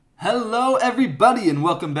Hello, everybody, and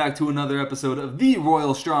welcome back to another episode of the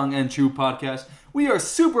Royal Strong and True podcast. We are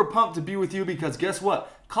super pumped to be with you because guess what?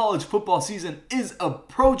 College football season is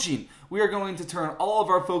approaching. We are going to turn all of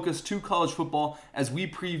our focus to college football as we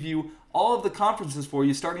preview all of the conferences for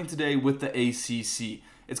you, starting today with the ACC.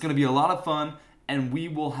 It's going to be a lot of fun, and we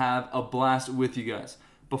will have a blast with you guys.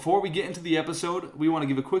 Before we get into the episode, we want to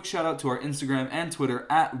give a quick shout out to our Instagram and Twitter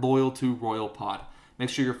at Loyal2RoyalPod. Make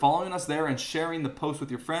sure you're following us there and sharing the post with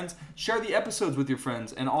your friends. Share the episodes with your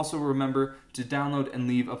friends. And also remember to download and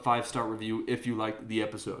leave a 5-star review if you liked the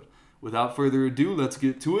episode. Without further ado, let's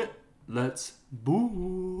get to it. Let's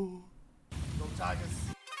boo. Go Tigers.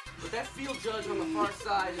 But that field judge on the far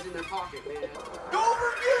side is in their pocket, man. Go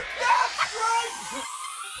review that right!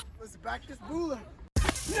 Let's back this booler.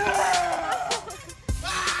 Yeah!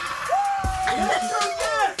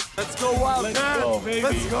 Let's go Wildcats, baby.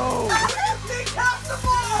 Let's go. Everything has the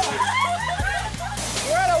ball.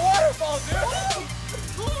 We're at a waterfall, dude.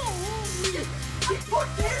 He put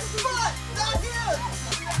his foot, not his.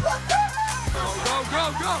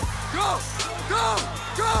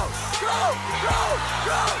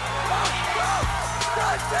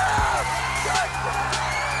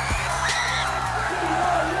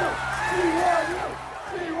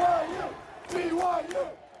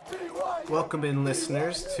 Welcome in,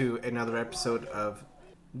 listeners, to another episode of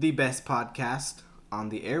the best podcast on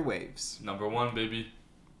the airwaves. Number 1, baby.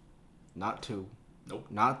 Not 2. Nope.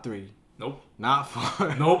 Not 3. Nope. Not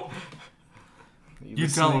 4. Nope. You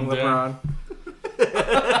tell him, LeBron.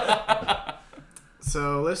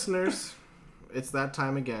 So, listeners, it's that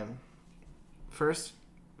time again. First,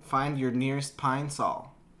 find your nearest Pine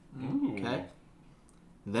Sol. Ooh. Okay?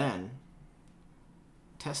 Then,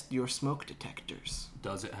 test your smoke detectors.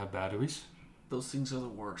 Does it have batteries? Those things are the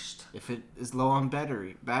worst. If it is low on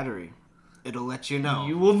battery, it'll let you know.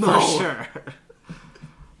 You will know. For sure.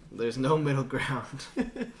 There's no middle ground.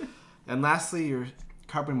 And lastly, your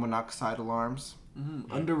carbon monoxide alarms.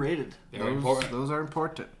 Underrated. Very important. Those are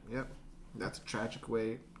important. Yep. That's a tragic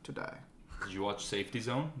way to die. Did you watch Safety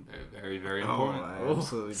Zone? Very, very Oh, important. I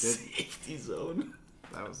absolutely did. Safety zone.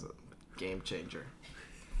 That was a game changer.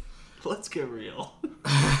 Let's get real.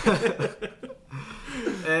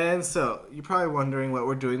 And so, you're probably wondering what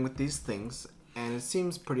we're doing with these things, and it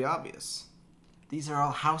seems pretty obvious. These are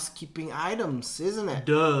all housekeeping items, isn't it?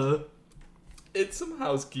 Duh. It's some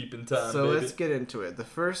housekeeping time, So baby. let's get into it. The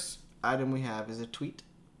first item we have is a tweet.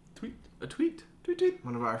 A tweet.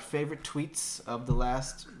 One of our favorite tweets of the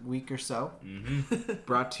last week or so. Mm-hmm.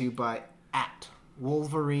 Brought to you by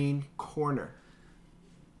 @WolverineCorner.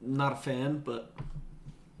 Not a fan, but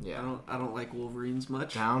Yeah. I don't like Wolverines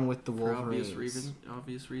much. Down with the For Wolverines.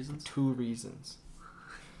 obvious reasons. 2 reasons.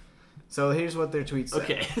 So here's what their tweet said.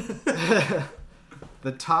 Okay.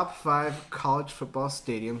 The top 5 college football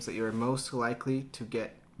stadiums that you're most likely to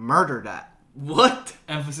get murdered at. What?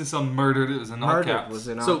 Emphasis on murdered. It was in all Murdered caps. was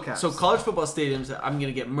in all caps. So college football stadiums that I'm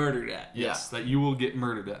gonna get murdered at. Yes, that you will get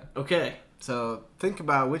murdered at. Okay. So think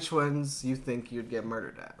about which ones you think you'd get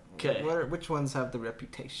murdered at. 'Kay. Which ones have the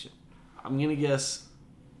reputation? I'm gonna guess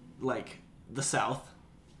like the South.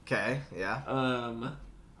 Okay, yeah.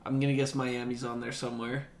 I'm gonna guess Miami's on there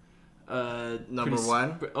somewhere. Number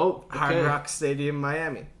 1, Oh, okay. Hard Rock Stadium,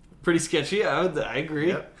 Miami. Pretty sketchy. I agree.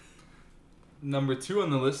 Yep. Number 2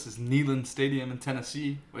 on the list is Neyland Stadium in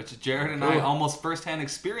Tennessee, which Jared and I Cool. almost firsthand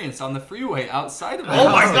experienced on the freeway outside of Oh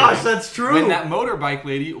my Neyland gosh, Stadium, that's true. when that motorbike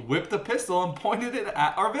lady whipped a pistol and pointed it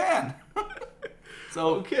at our van.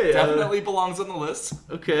 So Okay, definitely belongs on the list.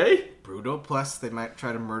 Okay. Brutal. Plus, they might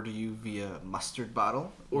try to murder you via mustard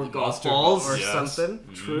bottle Or golf Mustard balls. or Yes. something.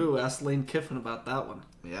 True. Ask Lane Kiffin about that one.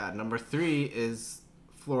 Yeah, number 3 is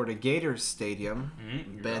Florida Gators Stadium,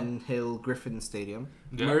 Mhm, Ben Hill Griffin Stadium.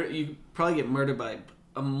 Yeah. You probably get murdered by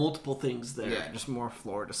multiple things there. Yeah, just more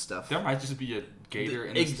Florida stuff. There might just be a gator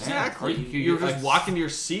in the Exactly. stand. Or you could You're get, just like, walking to your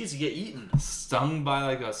seats, you get eaten. stung by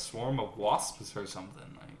like a swarm of wasps or something.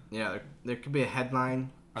 Like, Yeah, there could be a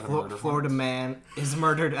headline. Are there murder Florida ones? man is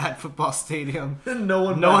murdered at football stadium. No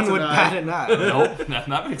one No one would bat an eye. nope,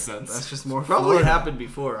 that makes sense. That's just more Probably Florida. happened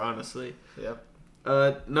before, honestly. Yep.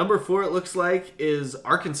 Number 4, it looks like, is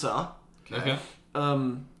Arkansas. Okay,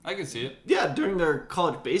 I can see it. Yeah, during their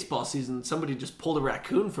college baseball season, somebody just pulled a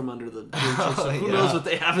raccoon from under the bleachers. So who yeah. knows what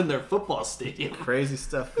they have in their football stadium? Crazy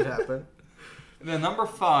stuff could happen. And then number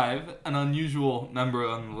 5, an unusual number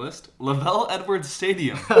on the list, Lavelle Edwards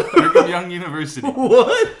Stadium, Brigham Young University.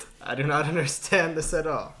 What? I do not understand this at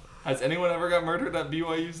all. Has anyone ever got murdered at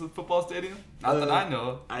BYU's football stadium? Not that I know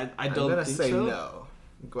of. I I'm don't gonna think say so. no.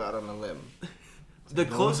 Go out on a limb. The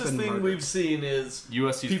No closest one's been thing murdered. we've seen is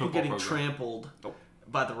USC's people football getting program. trampled Nope.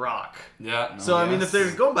 by The Rock. Yeah. No, So, I mean, yes. if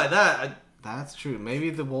they're going by that, That's true. Maybe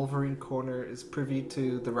the Wolverine corner is privy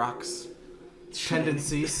to The Rock's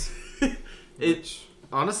tendencies.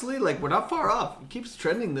 honestly, like, we're not far off. It keeps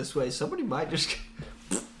trending this way. Somebody might just...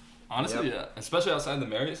 honestly, yeah. Especially outside the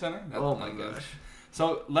Marriott Center. Oh my gosh.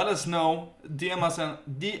 So let us know. DM us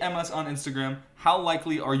on Instagram. How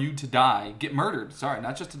likely are you to die? Get murdered. Sorry,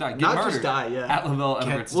 not just to die. Get Not murdered. just die, yeah. At Lavelle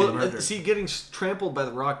Edwards Well, Stadium. murdered. See, getting trampled by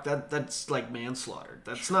The Rock, that's like manslaughter.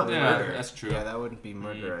 That's not Yeah, murder. that's true. Yeah, that wouldn't be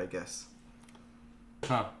murder, I guess.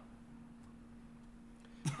 Huh.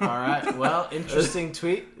 All right. Well, interesting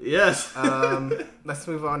tweet. Yes. Let's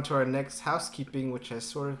move on to our next housekeeping, which has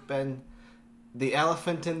sort of been the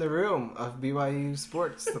elephant in the room of BYU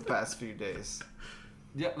sports the past few days.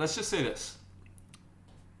 Yeah, let's just say this.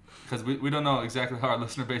 Because we don't know exactly how our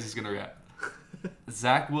listener base is going to react.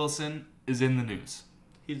 Zach Wilson is in the news.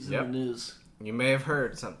 He's Yep. in the news. You may have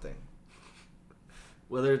heard something.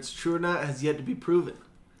 Whether it's true or not has yet to be proven.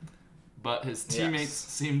 But his teammates Yes.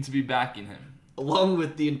 seem to be backing him. Along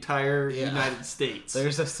with the entire Yeah. United States.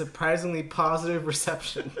 There's a surprisingly positive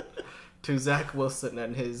reception to Zach Wilson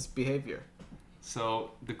and his behavior.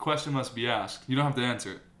 So the question must be asked. You don't have to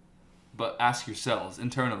answer it. But ask yourselves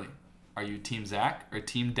internally. Are you Team Zach or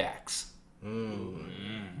Team Dax?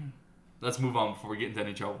 Let's move on before we get into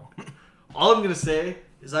any trouble. All I'm going to say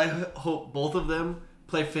is I hope both of them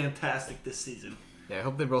play fantastic this season. Yeah, I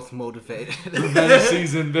hope they're both motivated Next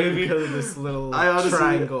season, baby. because of this little I honestly,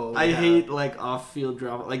 triangle. I we have. hate like off-field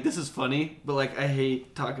drama. Like, this is funny, but like I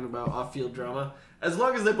hate talking about off-field drama. As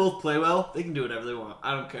long as they both play well, they can do whatever they want.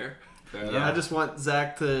 I don't care. Yeah. I just want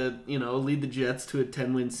Zach to, lead the Jets to a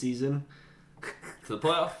 10-win season. To the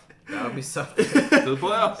playoff. That would be something. To the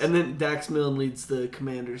playoffs. And then Dax Milne leads the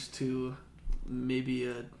Commanders to maybe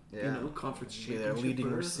a Yeah. conference Be championship. their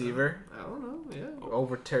leading or- receiver I don't know. Yeah.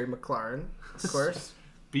 over Terry McLaurin, of course.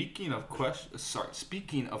 Speaking of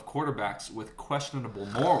quarterbacks with questionable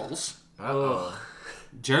morals, Uh-oh.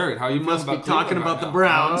 Jared, how you You feel must be about talking Cleveland about right the now?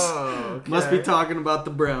 Browns. Oh, okay. Must be talking about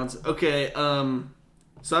the Browns. Okay.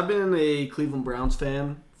 So I've been a Cleveland Browns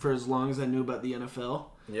fan for as long as I knew about the NFL.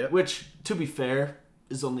 Yep. Which, to be fair,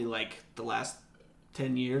 is only like the last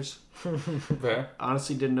 10 years. Fair.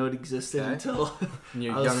 Honestly, didn't know it existed Okay. until In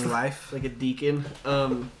your I was young life. like a deacon.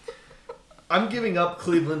 I'm giving up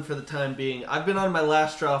Cleveland for the time being. I've been on my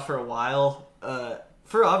last straw for a while.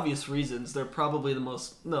 For obvious reasons. They're probably the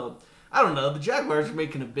most... No, I don't know. The Jaguars were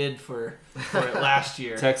making a bid for it last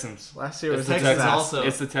year. Texans. Last year It's was the a Texans disaster. also.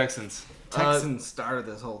 It's the Texans. Texans started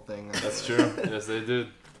this whole thing. That's true. Yes, they did.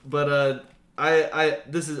 But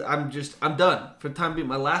I'm done for the time being.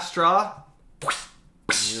 My last straw.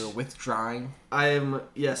 You're withdrawing. I'm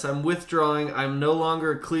withdrawing. I'm no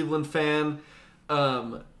longer a Cleveland fan.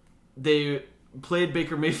 They played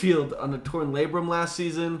Baker Mayfield on a torn labrum last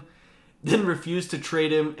season, then refused to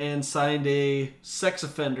trade him and signed a sex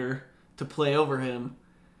offender to play over him.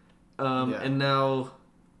 Yeah. And now,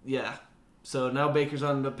 so now Baker's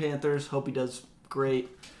on the Panthers. Hope he does great.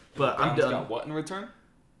 But I'm Browns done. got what in return?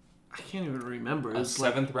 I can't even remember. It A was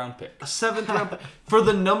like 7th round pick. a 7th round for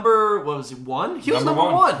the number. What was he? 1? He was number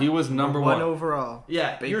 1. He was number one. overall.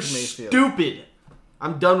 Yeah, Baker you're Mayfield. stupid.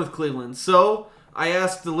 I'm done with Cleveland. So I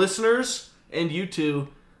asked the listeners and you two,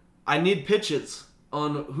 I need pitches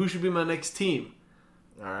on who should be my next team.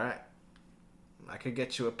 All right. I could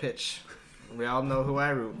get you a pitch. We all know who I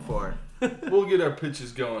root for. We'll get our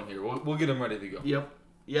pitches going here. We'll get them ready to go. Yep.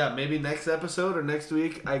 Yeah, maybe next episode or next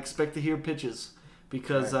week, I expect to hear pitches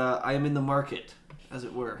because I am in the market, as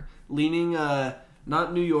it were. Leaning,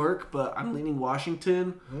 not New York, but I'm leaning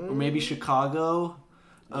Washington or maybe Chicago.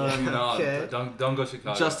 No, Okay. don't go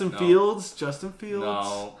Chicago. Justin No. Fields. Justin Fields.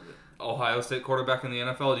 No. Ohio State quarterback in the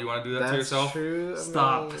NFL. Do you want to do that to That's yourself? true.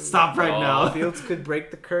 Stop right Oh. now. Fields could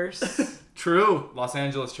break the curse. True. Los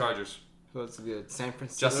Angeles Chargers. What's good? San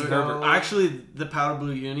Francisco. Justin Herbert. Actually, the powder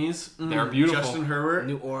blue unis. They're beautiful. Justin Herbert.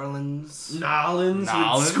 New Orleans. Nolans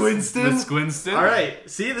Nolans with Squinston. With Squinston. All right.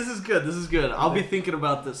 See, this is good. This is good. I'll be thinking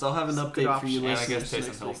about this. I'll have an It's a good update for you option. And I listeners. guess Taysom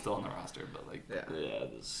next Hill's week. still on the roster, but like, Yeah. Yeah,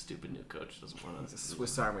 this stupid new coach doesn't want It's a to.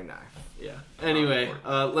 Swiss Army knife. Yeah. Anyway,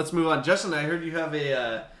 let's move on. Justin, I heard you have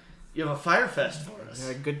a Fire Fest for us.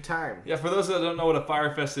 Yeah, good time. yeah. For those that don't know what a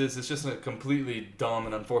Fire Fest is, it's just a completely dumb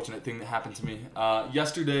and unfortunate thing that happened to me.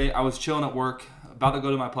 Yesterday, I was chilling at work, about to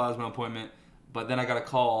go to my plasma appointment, but then I got a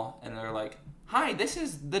call, and they're like, "Hi, this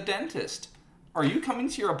is the dentist. Are you coming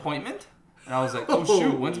to your appointment?" And I was like, "Oh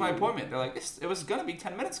shoot, when's my appointment?" They're like, "It was gonna be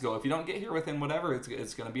 10 minutes ago. If you don't get here within whatever,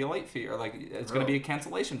 it's gonna be a late fee, or like it's gonna be a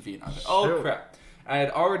cancellation fee." And I was like, "Oh Shoot. crap!" I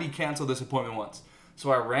had already canceled this appointment once,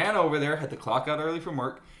 so I ran over there, had to clock out early from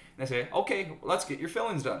work, and I say, "Okay, let's get your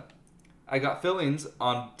fillings done." I got fillings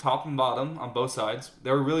on top and bottom on both sides. They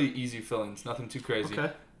were really easy fillings, nothing too crazy.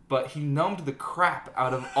 Okay. But he numbed the crap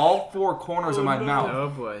out of all 4 corners of my mouth. Oh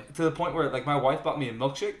boy. To the point where, like, my wife bought me a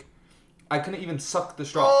milkshake. I couldn't even suck the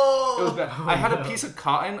straw. Oh! It was bad. I had a piece of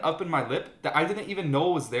cotton up in my lip that I didn't even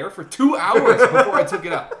know was there for 2 hours before I took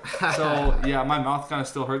it out. So, yeah, my mouth kind of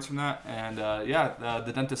still hurts from that. And,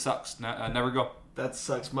 the dentist sucks. Never go. That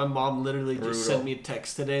sucks. My mom literally Brutal. just sent me a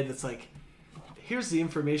text today that's like, here's the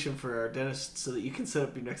information for our dentist so that you can set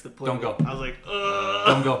up your next appointment. Don't go. I was like, ugh.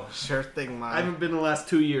 Don't go. Sure thing, Mom. I haven't been in the last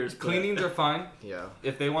 2 years. But Cleanings are fine. Yeah.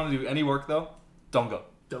 If they want to do any work, though, don't go.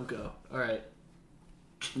 Don't go. All right.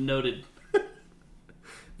 Noted.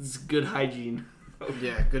 This is good hygiene.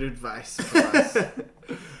 Yeah, good advice from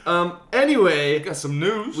us. Anyway, Got some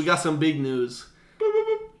news. we got some big news.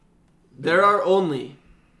 There are only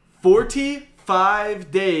 45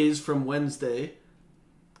 days from Wednesday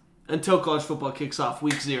until college football kicks off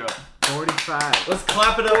week 0. 45. Let's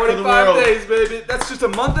clap it up for the 45 world. days, baby. That's just a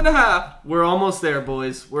month and a half. We're almost there,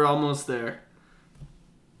 boys. We're almost there.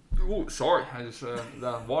 Ooh, sorry. I just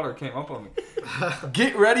the water came up on me.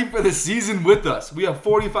 Get ready for the season with us. We have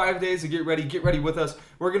 45 days to get ready. Get ready with us.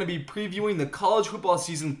 We're going to be previewing the college football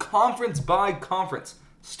season conference by conference,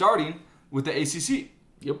 starting with the ACC.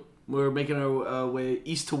 Yep. We're making our way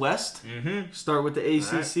east to west. Mm-hmm. Start with the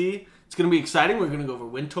ACC. Right. It's going to be exciting. We're going to go over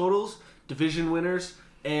win totals, division winners,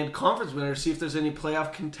 and conference winners. See if there's any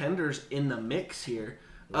playoff contenders in the mix here.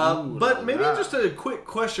 But maybe just a quick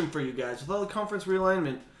question for you guys. With all the conference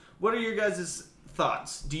realignment, what are your guys'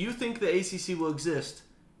 thoughts? Do you think the ACC will exist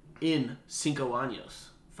in 5 años?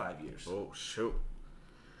 5 years. Oh, shoot.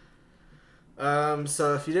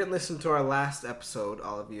 So if you didn't listen to our last episode,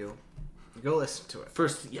 all of you, go listen to it.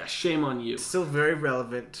 First, yeah, shame on you. It's still very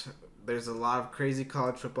relevant. There's a lot of crazy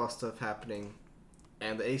college football stuff happening,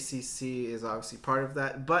 and the ACC is obviously part of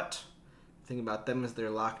that. But the thing about them is they're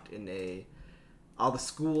locked in all the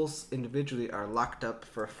schools individually are locked up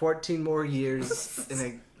for 14 more years in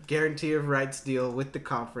a guarantee of rights deal with the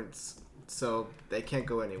conference, so they can't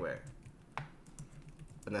go anywhere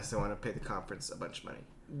unless they want to pay the conference a bunch of money.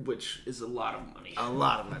 Which is a lot of money. A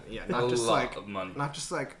lot of money, yeah. Not A just lot like of money. not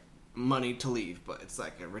just like money to leave, but it's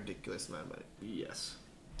like a ridiculous amount of money. Yes.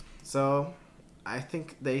 So, I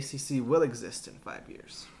think the ACC will exist in 5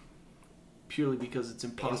 years. Purely because it's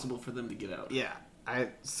impossible for them to get out. Yeah,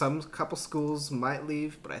 some couple schools might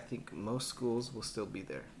leave, but I think most schools will still be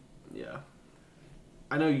there. Yeah.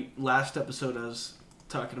 I know last episode I was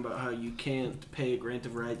talking about how you can't pay a grant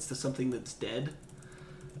of rights to something that's dead.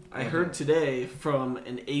 I heard today from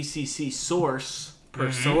an ACC source.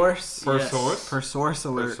 Per source? Per Yes. source. Per source Per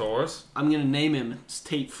alert. source. I'm going to name him. It's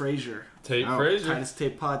Tate Frazier. Tate Oh, Frazier. Titus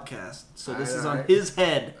Tate Podcast. So this is on Alright. his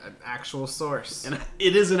head. An actual source. And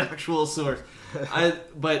it is an actual source.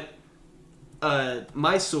 But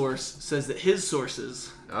my source says that his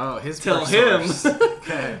sources Oh, his tell per him source.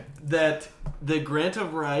 Okay. that the grant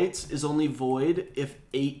of rights is only void if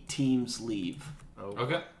 8 teams leave. Oh.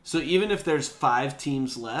 Okay. So even if there's 5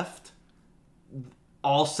 teams left,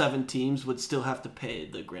 all 7 teams would still have to pay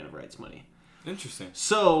the grant of rights money. Interesting.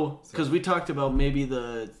 So, because we talked about maybe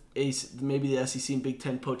the SEC and Big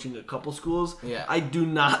Ten poaching a couple schools, Yeah. I do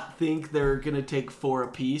not think they're gonna take 4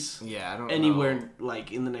 apiece Yeah, I don't anywhere know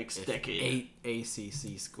like in the next if decade. 8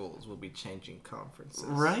 ACC schools will be changing conferences.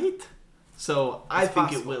 Right? So I It's think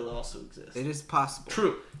possible. it will also exist. It is possible.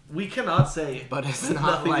 True. We cannot say, But it's that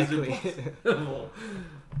not nothing is likely. impossible.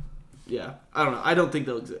 Yeah, I don't know. I don't think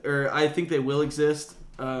they'll exist, or I think they will exist.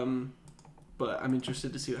 But I'm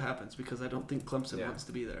interested to see what happens because I don't think Clemson Yeah. wants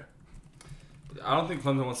to be there. I don't think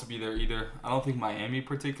Clemson wants to be there either. I don't think Miami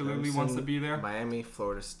particularly wants to be there. Miami,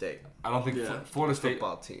 Florida State. I don't think Yeah. Florida State,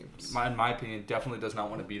 Football teams. in my opinion, definitely does not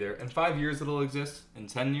want to be there. In 5 years, it'll exist. In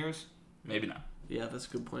 10 years, maybe not. Yeah, that's a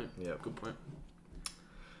good point. Yep. Good point.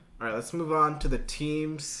 All right, let's move on to the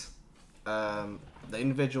teams, the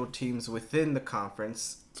individual teams within the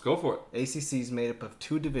conference. Let's go for it. ACC is made up of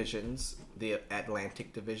 2 divisions, the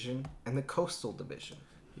Atlantic Division and the Coastal Division.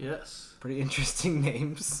 Yes. Pretty interesting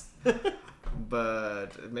names,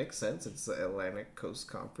 but it makes sense. It's the Atlantic Coast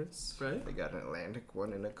Conference. Right. They got an Atlantic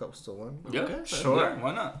one and a Coastal one. Yeah, Okay, sure. Yeah,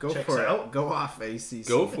 why not? Go Checks for out. it. Go off, ACC.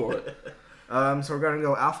 Go for it. So we're going to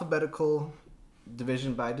go alphabetical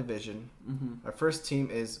division by division. Mm-hmm. Our first team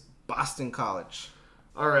is Boston College.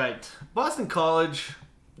 All right, Boston College.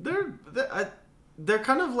 They're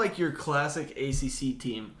kind of like your classic ACC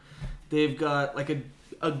team. They've got like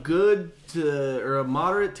a good or a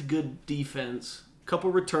moderate to good defense,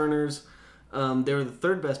 couple returners. They were the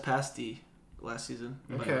 3rd best pass D last season.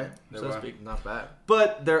 by the Okay. way, They so to were. speak. Not bad.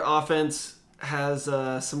 But their offense has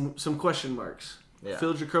some question marks. Yeah.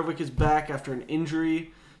 Phil Jurkovec is back after an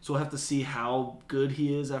injury, so we'll have to see how good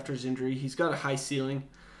he is after his injury. He's got a high ceiling.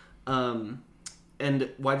 And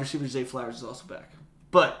wide receiver Zay Flowers is also back.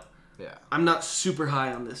 But Yeah. I'm not super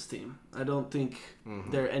high on this team. I don't think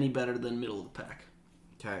they're any better than middle of the pack.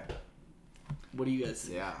 Okay. What do you guys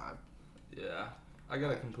think? Yeah. Yeah, I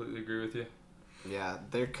gotta completely agree with you. Yeah.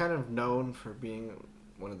 They're kind of known for being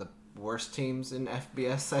one of the worst teams in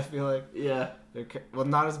FBS, I feel like. Yeah. They're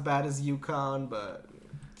not as bad as UConn, but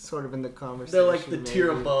sort of in the conversation. They're like the tier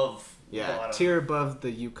maybe. above. Yeah, bottom. tier above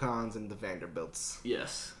the UConns and the Vanderbilts.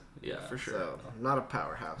 Yes. Yeah, for sure. So, not a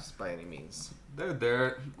powerhouse by any means. They're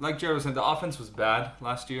there. Like Jared was saying, the offense was bad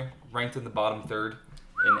last year, ranked in the bottom third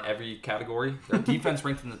in every category. Their defense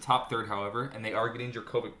ranked in the top third, however, and they are getting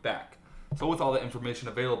Jurkovec back. So with all the information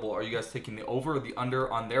available, are you guys taking the over or the under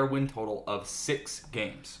on their win total of 6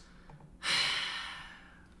 games?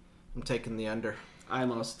 I'm taking the under.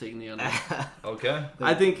 I'm also taking the under. Okay.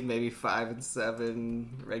 I think- maybe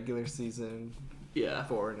 5-7 regular season, Yeah.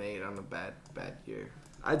 4-8 on a bad year.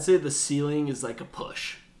 I'd say the ceiling is like a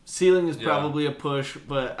push. Ceiling is Yeah. probably a push,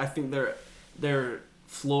 but I think their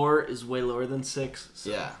floor is way lower than 6.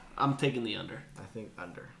 So Yeah. I'm taking the under. I think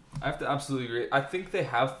under. I have to absolutely agree. I think they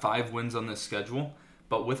have 5 wins on this schedule,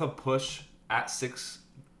 but with a push at 6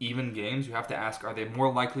 even games, you have to ask: are they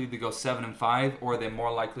more likely to go 7-5, or are they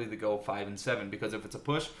more likely to go 5-7? Because if it's a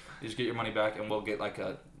push, you just get your money back, and we'll get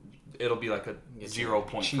it'll be like a Get 0 your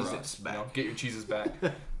point for Cheez-Its us. back. Get your cheeses back.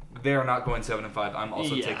 They are not going 7-5. I'm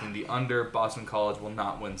also Yeah. taking the under. Boston College will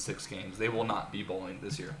not win 6 games. They will not be bowling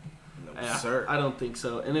this year. No, Yeah, sir. I don't think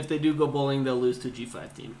so. And if they do go bowling, they'll lose to a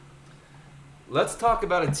G5 team. Let's talk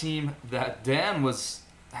about a team that Dan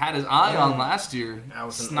had his eye on last year. That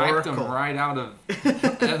was an Sniped him oracle. right out of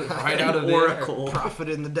the air. Oracle. Prophet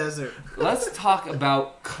in the desert. Let's talk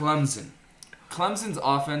about Clemson. Clemson's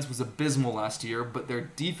offense was abysmal last year, but their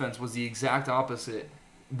defense was the exact opposite.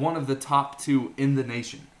 One of the top 2 in the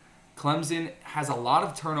nation. Clemson has a lot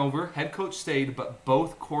of turnover. Head coach stayed, but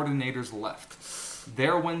both coordinators left.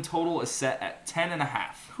 Their win total is set at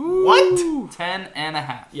 10.5. What?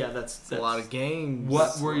 10.5. Yeah, that's A lot of games.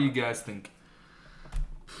 What were you guys thinking?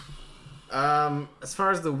 As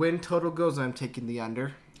far as the win total goes, I'm taking the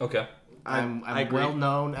under. Okay. I'm I agree. well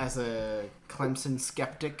known as a Clemson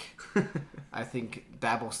skeptic. I think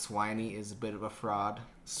Dabble Swiney is a bit of a fraud.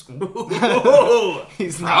 Whoa!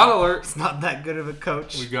 He's Fraud not. alert. He's not that good of a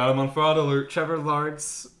coach. We got him on fraud alert. Trevor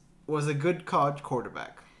Lawrence was a good college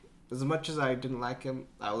quarterback. As much as I didn't like him,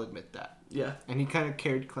 I'll admit that. Yeah. And he kind of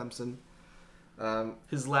carried Clemson.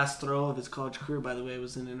 His last throw of his college career, by the way,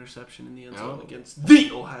 was an interception in the end zone Oh. against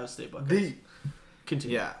the Ohio State Buckeyes.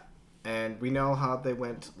 Continue. Yeah. And we know how they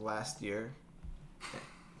went last year.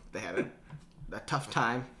 They had a tough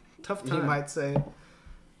time. Tough You time. might say.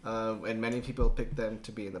 And many people picked them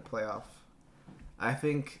to be in the playoff. I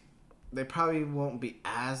think they probably won't be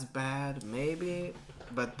as bad, maybe,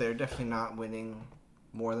 but they're definitely not winning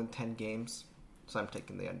more than 10 games. So I'm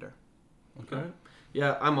taking the under. Okay.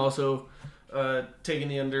 Yeah, I'm also taking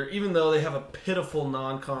the under. Even though they have a pitiful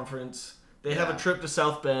non-conference, they have Yeah. a trip to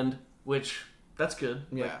South Bend, which that's good.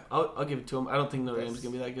 Yeah. Like, I'll give it to them. I don't think Notre Dame's That's-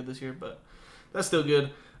 gonna be that good this year, but that's still good.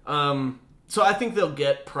 So I think they'll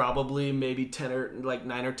get probably maybe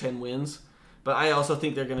 9 or 10 wins, but I also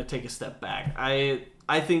think they're gonna take a step back.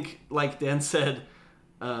 I think, like Dan said,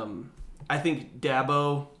 I think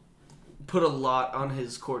Dabo put a lot on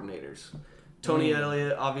his coordinators. Tony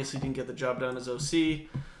Elliott obviously didn't get the job done as OC.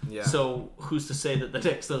 Yeah. So who's to say that the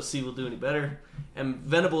next OC will do any better? And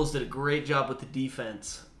Venables did a great job with the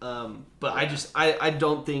defense. But I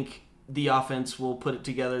don't think the offense will put it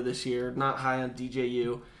together this year. Not high on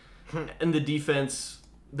DJU. And the defense,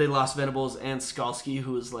 they lost Venables and Skalski,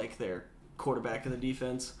 who was like their quarterback in the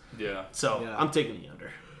defense. Yeah. So Yeah. I'm taking the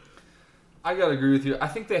under. I gotta agree with you. I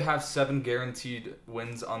think they have 7 guaranteed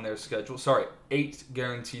wins on their schedule. Sorry, 8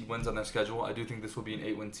 guaranteed wins on their schedule. I do think this will be an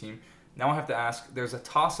 8-win team. Now I have to ask, there's a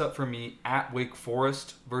toss-up for me at Wake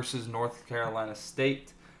Forest versus North Carolina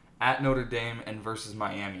State, at Notre Dame, and versus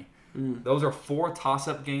Miami. Those are 4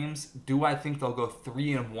 toss-up games. Do I think they'll go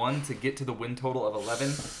 3-1 to get to the win total of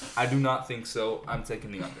 11? I do not think so. I'm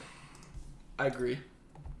taking the under. I agree.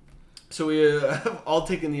 So we have all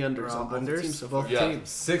taken the unders all on both unders, teams so both far. Yeah, Teams.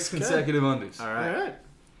 6 consecutive unders. All All right. right.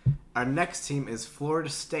 Our next team is Florida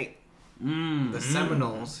State. The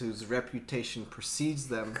Seminoles, whose reputation precedes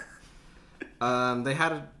them. They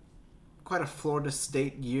had quite a Florida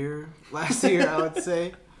State year last year, I would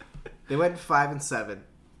say. They went 5-7,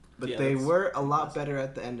 but Yeah, they that's were a lot better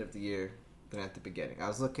at the end of the year than at the beginning. I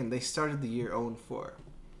was looking; they started the year 0-4,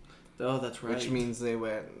 Oh, that's right. which means they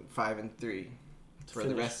went 5-3. for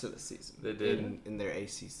the rest of the season. They did. In their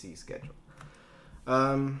ACC schedule.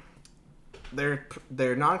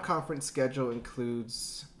 Their non-conference schedule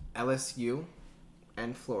includes LSU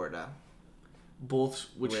and Florida. Both,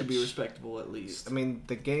 which should be Which- respectable at least. I mean,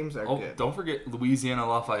 the games are good. Don't forget Louisiana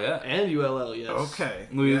Lafayette. And ULL, yes. Okay.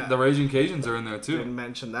 The Raging Cajuns are in there too. Didn't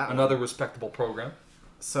mention that Another one. respectable program.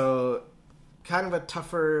 So, kind of a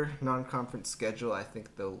tougher non-conference schedule. I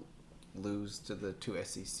think they'll lose to the two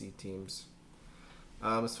SEC teams.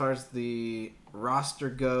 As far as the roster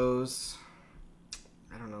goes,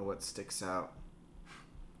 I don't know what sticks out.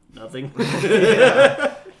 Nothing.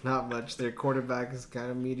 Yeah, not much. Their quarterback is kind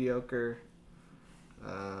of mediocre.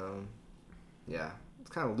 Yeah, it's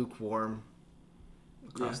kind of lukewarm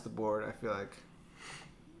across the board, I feel like.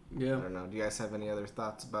 Yeah. I don't know. Do you guys have any other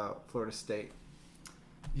thoughts about Florida State?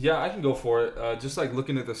 Yeah, I can go for it. Just like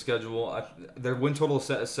looking at the schedule, their win total is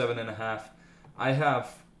set at 7.5. I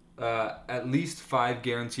have at least 5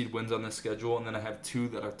 guaranteed wins on this schedule, and then I have 2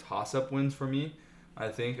 that are toss-up wins for me. I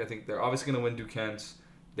think they're obviously going to win Duquesne's.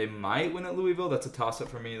 They might win at Louisville. That's a toss-up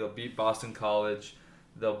for me. They'll beat Boston College.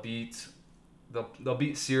 They'll beat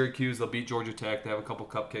Syracuse. They'll beat Georgia Tech. They have a couple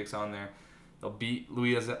cupcakes on there. They'll beat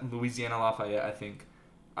Louisiana Lafayette, I think.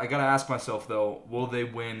 I got to ask myself, though, will they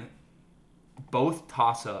win both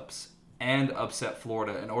toss-ups and upset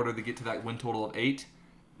Florida in order to get to that win total of 8?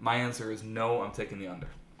 My answer is no. I'm taking the under.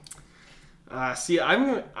 See,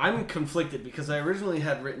 I'm conflicted because I originally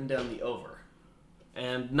had written down the over.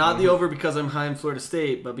 And not the over because I'm high in Florida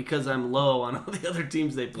State, but because I'm low on all the other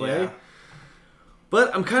teams they play. Yeah.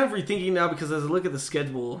 But I'm kind of rethinking now because as I look at the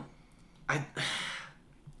schedule, I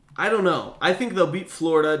don't know. I think they'll beat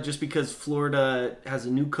Florida just because Florida has a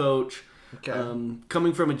new coach. Okay.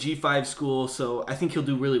 Coming from a G5 school, so I think he'll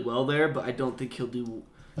do really well there, but I don't think he'll do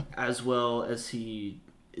as well as he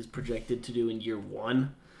is projected to do in year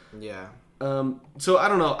 1. Yeah. So I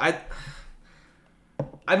don't know.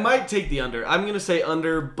 I might take the under. I'm going to say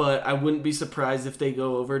under, but I wouldn't be surprised if they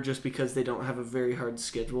go over just because they don't have a very hard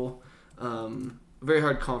schedule. Very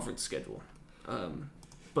hard conference schedule.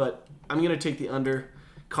 But I'm going to take the under.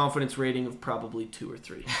 Confidence rating of probably 2 or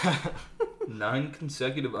 3. 9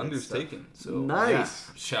 consecutive unders taken. So Nice.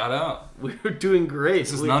 shout out. We're doing great.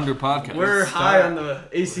 This is an under podcast. We're high on the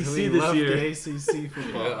ACC We this love year. the ACC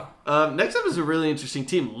football. Yeah. Next up is a really interesting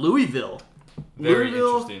team, Louisville. Very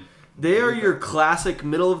Louisville, interesting. They are your classic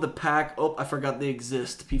middle of the pack. Oh, I forgot they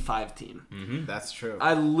exist. P5 team. Mm-hmm. That's true.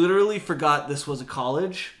 I literally forgot this was a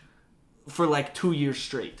college for like 2 years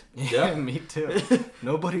straight. Yeah. Me too.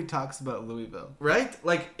 Nobody talks about Louisville. Right?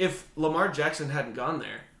 Like if Lamar Jackson hadn't gone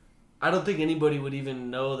there, I don't think anybody would even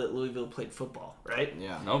know that Louisville played football. Right?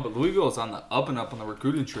 Yeah. No, but Louisville is on the up and up on the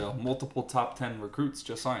recruiting trail. Multiple top 10 recruits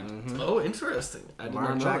just signed. Oh, interesting. I did Lamar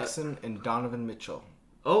not know Jackson and Donovan Mitchell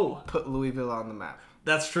that. Oh, put Louisville on the map.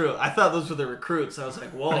 that's true. I thought those were the recruits. I was like,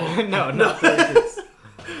 whoa. no, not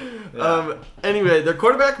the Anyway, their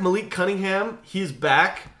quarterback, Malik Cunningham, he's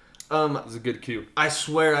back. It's a good cue. I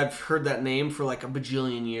swear I've heard that name for like a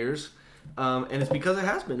bajillion years. And it's because it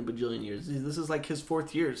has been a bajillion years. This is like his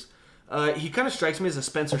 4th years. He kind of strikes me as a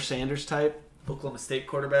Spencer Sanders type, Oklahoma State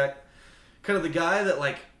quarterback. Kind of the guy that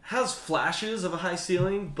like has flashes of a high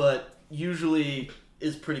ceiling, but usually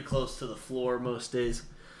is pretty close to the floor most days.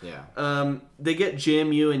 Yeah. They get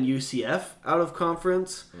JMU and UCF out of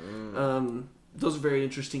conference. Those are very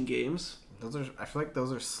interesting games. I feel like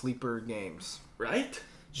those are sleeper games. Right?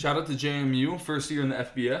 Shout out to JMU, first year in the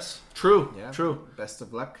FBS. True. Yeah. True. Best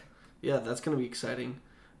of luck. Yeah, that's going to be exciting.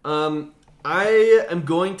 I am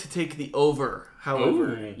going to take the over,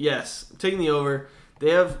 however. Ooh. Yes, I'm taking the over.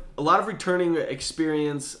 They have a lot of returning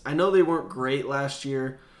experience. I know they weren't great last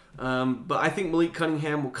year, but I think Malik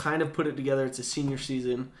Cunningham will kind of put it together. It's a senior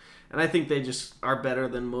season, and I think they just are better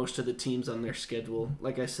than most of the teams on their schedule.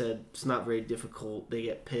 Like I said, it's not very difficult. They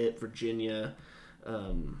get Pitt, Virginia.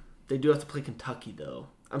 They do have to play Kentucky, though.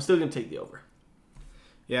 I'm still going to take the over.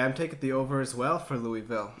 Yeah, I'm taking the over as well for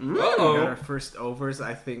Louisville. Mm. We got Uh-oh. our first overs.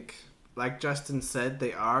 I think, like Justin said,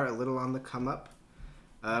 they are a little on the come up.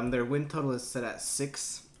 Their win total is set at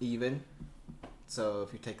 6 even. So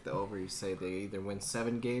if you take the over, you say they either win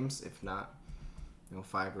 7 games, if not,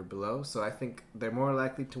 5 or below. So I think they're more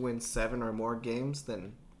likely to win 7 or more games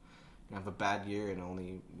than have a bad year and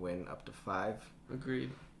only win up to 5.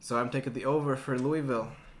 Agreed. So I'm taking the over for Louisville.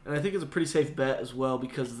 And I think it's a pretty safe bet as well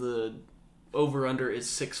because the over-under is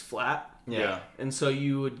 6 flat. Yeah. And so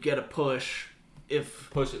you would get a push if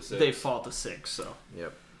Push it 6. they fall to 6. So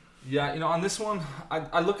Yep. Yeah, on this one,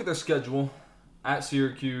 I look at their schedule. At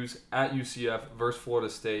Syracuse, at UCF, versus Florida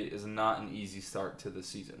State is not an easy start to the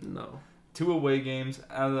season. no. 2 away games,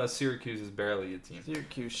 and Syracuse is barely a team.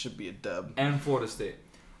 Syracuse should be a dub. And Florida State.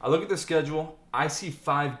 I look at the schedule. I see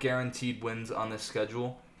 5 guaranteed wins on this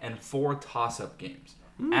schedule and 4 toss-up games.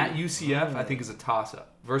 At UCF, I think is a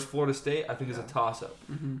toss-up. Versus Florida State, I think is a toss-up.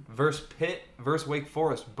 Versus Pitt, versus Wake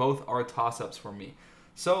Forest, both are toss-ups for me.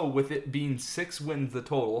 So with it being 6 wins the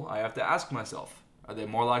total, I have to ask myself, are they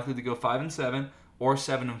more likely to go 5-7 or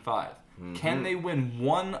 7-5? Can they win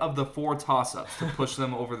one of the 4 toss-ups to push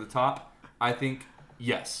them over the top? I think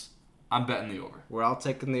yes. I'm betting the over. We're all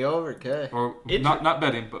taking the over, okay? Or not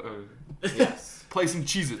betting, but Yes. placing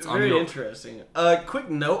Cheez-Its on Very the over. interesting.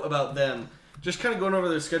 Quick note about them. Just kind of going over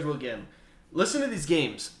their schedule again. Listen to these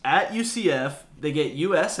games. At UCF, they get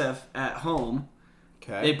USF at home.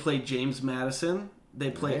 They Okay. play James Madison.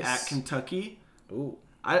 They play Nice. at Kentucky. Ooh.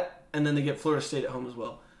 And then they get Florida State at home as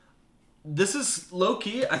well. This is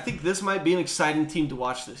low-key. I think this might be an exciting team to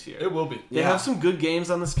watch this year. It will be. They Yeah. have some good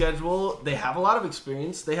games on the schedule. They have a lot of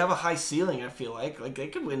experience. They have a high ceiling, I feel like. Like, they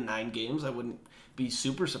could win 9 games. I wouldn't be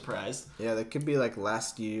super surprised. Yeah, that could be like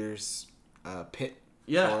last year's Pitt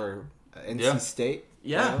Yeah. or NC Yeah. State.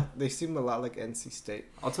 Yeah. You know? They seem a lot like NC State.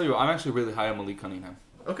 I'll tell you what, I'm actually really high on Malik Cunningham.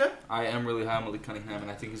 Okay. I am really high on Malik Cunningham,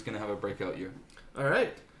 and I think he's going to have a breakout year. All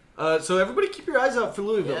right. So everybody keep your eyes out for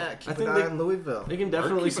Louisville. Yeah, keep I an think eye on Louisville. they can We're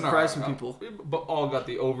definitely keeping our surprise eye some out. people. We all got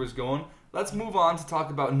the overs going. Let's move on to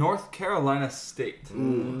talk about North Carolina State.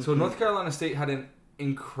 So North Carolina State had an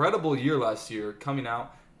incredible year last year, coming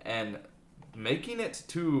out and making it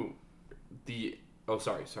to the... Oh,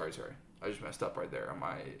 sorry. I just messed up right there on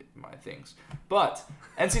my things. But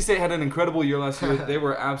NC State had an incredible year last year. They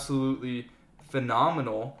were absolutely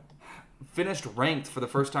phenomenal. Finished ranked for the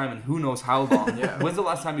first time in who knows how long. Yeah. When's the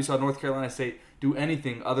last time you saw North Carolina State do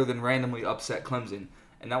anything other than randomly upset Clemson?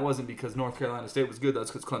 And that wasn't because North Carolina State was good.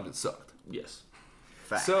 That's because Clemson sucked. Yes.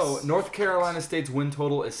 Facts. So North Carolina State's win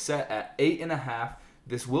total is set at 8.5.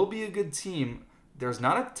 This will be a good team. There's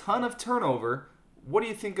not a ton of turnover. What do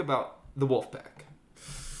you think about the Wolfpack?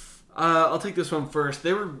 I'll take this one first.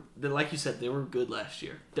 Like you said, they were good last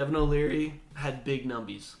year. Devin O'Leary had big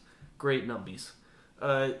numbies. Great numbies.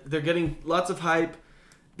 They're getting lots of hype.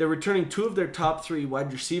 They're returning 2 of their top 3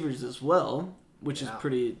 wide receivers as well, which is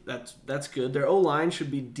pretty. That's good. Their O-line should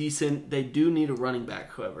be decent. They do need a running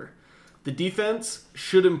back, however. The defense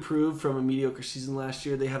should improve from a mediocre season last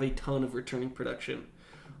year. They have a ton of returning production.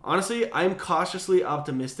 Honestly, I'm cautiously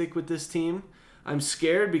optimistic with this team. I'm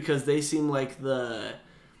scared because they seem like the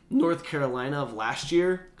North Carolina of last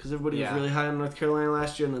year, because everybody was really high on North Carolina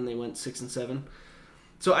last year, and then they went 6-7.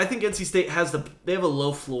 So I think NC State they have a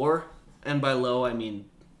low floor, and by low I mean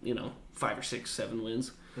 5 or 6, 7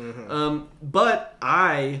 wins. But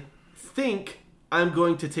I think I'm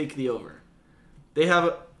going to take the over. They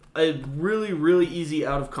have a really, really easy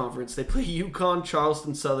out of conference. They play UConn,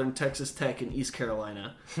 Charleston Southern, Texas Tech, and East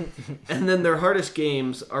Carolina. And then their hardest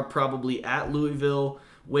games are probably at Louisville,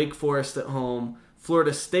 Wake Forest at home,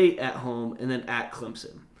 Florida State at home, and then at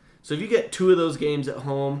Clemson. So if you get 2 of those games at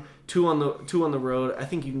home, 2 on the road, I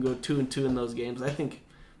think you can go 2-2 in those games. I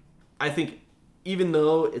think even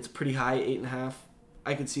though it's pretty high, 8.5,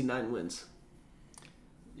 I could see 9 wins.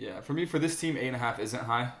 Yeah, for me, for this team, 8.5 isn't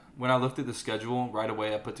high. When I looked at the schedule, right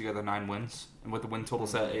away I put together 9 wins. And with the win total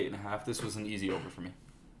set at 8.5, this was an easy over for me.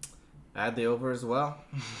 Add the over as well.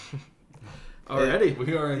 Already.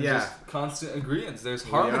 We are in just constant agreement. There's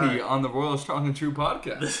harmony on the Royal Strong and True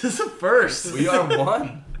podcast. This is a first. We are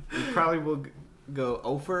one. We probably will go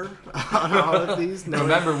over on all of these.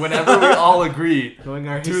 Remember, whenever we all agree, Knowing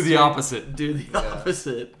our do the history. opposite. Do the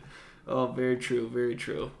opposite. Oh, very true. Very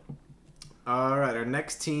true. All right, our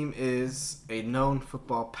next team is a known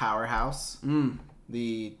football powerhouse.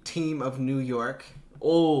 The team of New York.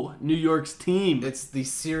 Oh, New York's team. It's the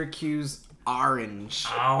Syracuse Orange.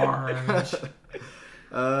 Orange.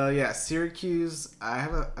 Syracuse. I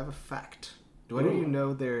have a fact. Do any of you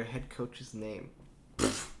know their head coach's name?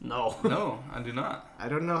 No. No, I do not. I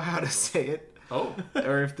don't know how to say it, Oh.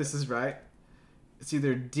 or if this is right. It's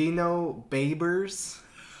either Dino Babers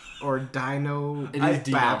or Dino It is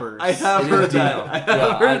Dino. Babbers. I have It heard is that. Dino. I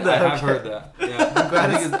have heard that. I have heard that.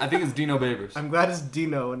 Yeah. I think it's Dino Babers. I'm glad it's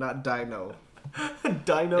Dino, not Dino.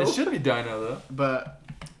 Dino. It should be Dino, though. But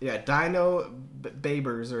yeah, Dino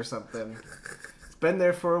Babers or something. It's been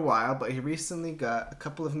there for a while, but he recently got a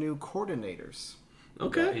couple of new coordinators.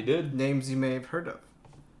 Okay. Yeah, he did. Names you may have heard of.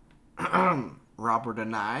 Robert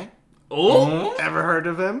Anai. Oh, Ever heard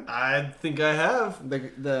of him? I think I have.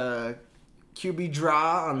 The QB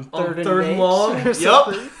draw on On third third and and long? eight or Yup.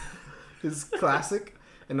 something. Is classic.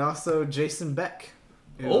 And also Jason Beck.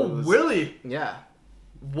 Oh, really? Yeah.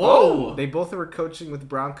 Whoa. They both were coaching with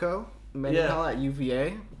Bronco Mendenhall at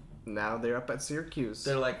UVA. now they're up at Syracuse.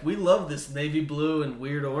 They're like, we love this navy blue and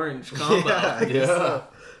weird orange combo. I guess Yeah. so.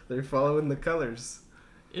 They're following the colors.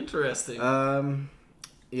 Interesting.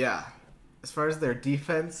 Yeah. As far as their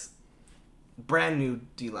defense, brand new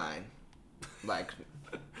D-line. Like,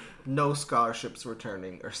 no scholarships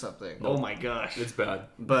returning or something. oh my gosh. It's bad.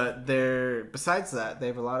 But besides that, they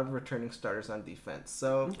have a lot of returning starters on defense.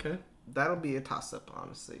 So Okay. that'll be a toss-up,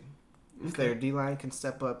 honestly. If their D-line can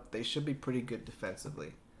step up, they should be pretty good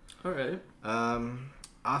defensively. All right.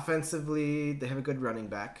 Offensively, they have a good running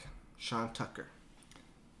back, Sean Tucker.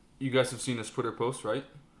 You guys have seen his Twitter post, right?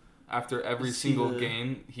 After every Is he single the-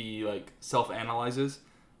 game, he self-analyzes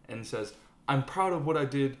and says, "I'm proud of what I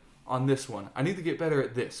did on this one. I need to get better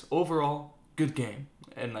at this. Overall, good game."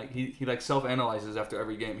 And he self-analyzes after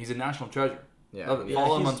every game. He's a national treasure. Yeah. Love it. Yeah,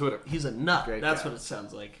 Follow him he's- on Twitter. He's a nut. Great That's guy. what it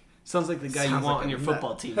sounds like. Sounds like the guy you Sounds want like on a your nut.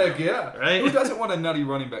 football team. Heck yeah! Right? Who doesn't want a nutty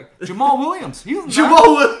running back? Jamal Williams. He was a nut.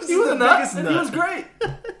 Jamal Williams He was is a the nut. biggest And nut. he was great.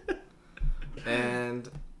 And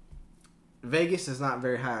Vegas is not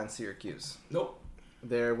very high on Syracuse. Nope.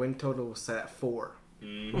 Their win total was set at 4,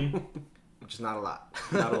 which is not a lot.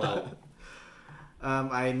 Not a lot.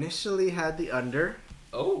 I initially had the under,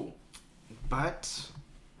 Oh. but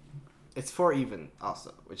it's 4 even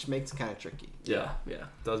also, which makes it kind of tricky. Yeah. Yeah.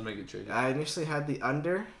 Does make it tricky. I initially had the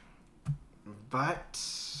under, but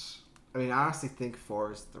I honestly think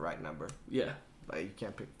 4 is the right number. Yeah. But you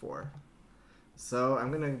can't pick 4. So I'm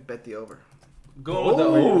going to bet the over. Going with the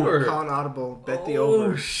over. Call an audible, bet the Oh,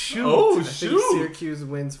 over. shoot. Oh, I think shoot. Syracuse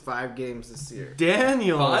wins 5 games this year.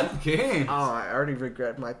 Daniel. 5 games. Oh, I already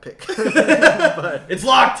regret my pick. It's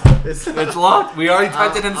locked. It's It's locked. We already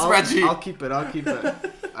typed it in the spreadsheet. I'll keep it.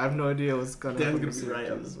 I have no idea what's going to Dan's happen. going to to be right on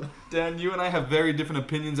Syracuse. this one. Dan, you and I have very different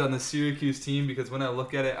opinions on the Syracuse team because when I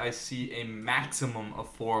look at it, I see a maximum of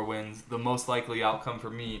 4 wins. The most likely outcome for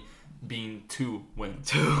me being 2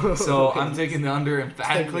 wins. So I'm taking the under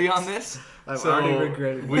emphatically on this. I'm So already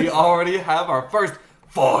regretting we this. already have our first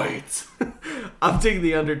fight. I'm taking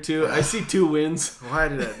the under 2. I see 2 wins. Why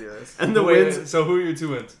did I do this? And the wins, So who are your 2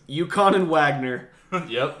 wins? Yukon and Wagner.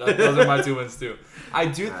 Yep, those are my 2 wins too. I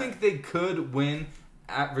do think they could win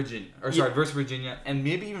at Virginia, versus Virginia, and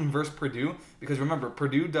maybe even versus Purdue, because remember,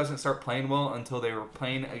 Purdue doesn't start playing well until they were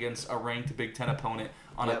playing against a ranked Big Ten opponent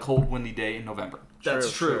on a Yep. cold, windy day in November.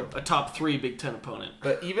 That's True, true. A top 3 Big Ten opponent.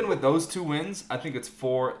 But even with those 2 wins, I think it's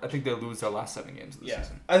 4. I think they lose their last 7 games of the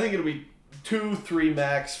season. I think it'll be 2-3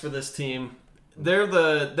 max for this team. They're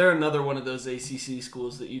another one of those ACC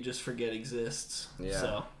schools that you just forget exists. Yeah.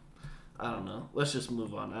 So I don't know. Let's just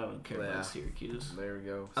move on. I don't care Yeah. about Syracuse. There we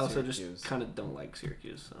go. I also Syracuse. just kind of don't like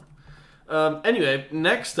Syracuse. So anyway,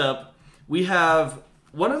 next up we have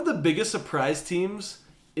one of the biggest surprise teams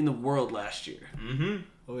in the world last year. Mm-hmm.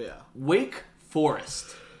 Oh yeah. Wake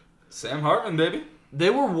Forest. Sam Hartman, baby. They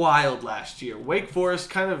were wild last year. Wake Forest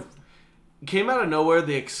kind of came out of nowhere.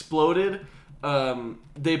 They exploded.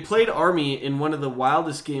 They played Army in one of the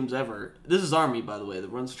wildest games ever. This is Army, by the way, that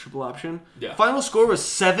runs a triple option. Yeah. Final score was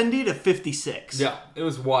 70-56. Yeah, it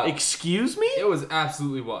was wild. Excuse me? It was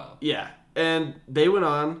absolutely wild. Yeah. And they went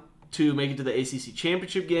on to make it to the ACC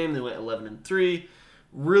championship game. They went 11-3.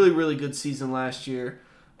 Really, really good season last year.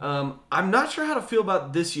 I'm not sure how to feel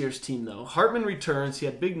about this year's team, though. Hartman returns. He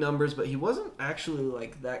had big numbers, but he wasn't actually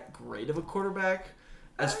like that great of a quarterback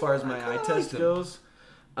as far as my eye kinda test liked him. goes.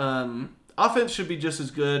 Offense should be just as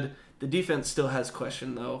good. The defense still has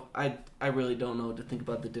question, though. I really don't know what to think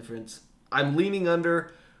about the difference. I'm leaning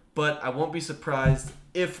under, but I won't be surprised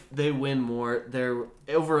if they win more. Their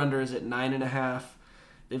over-under is at 9.5.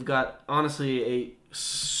 They've got, honestly, a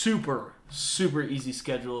super, super easy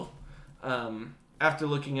schedule. After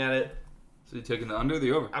looking at it, So you taking the under or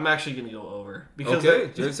the over? I'm actually going to go over. Because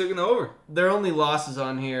Okay, Jared's taking the over. their only losses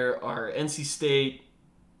on here are NC State,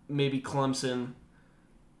 maybe Clemson.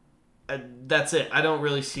 That's it. I don't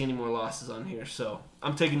really see any more losses on here, so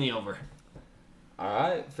I'm taking the over. All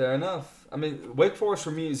right, fair enough. I mean, Wake Forest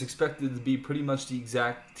for me is expected to be pretty much the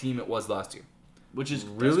exact team it was last year. Which is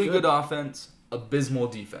Really that's good offense, abysmal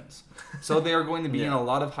defense. So they are going to be in Yeah. a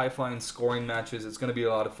lot of high-flying scoring matches. It's going to be a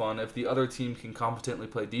lot of fun. If the other team can competently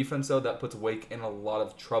play defense, though, that puts Wake in a lot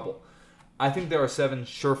of trouble. I think there are 7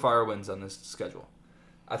 surefire wins on this schedule.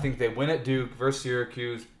 I think they win at Duke versus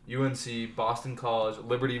Syracuse, UNC, Boston College,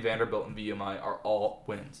 Liberty, Vanderbilt, and VMI are all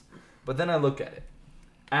wins. But then I look at it.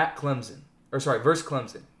 Versus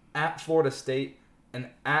Clemson, at Florida State, and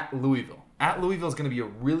at Louisville. At Louisville is going to be a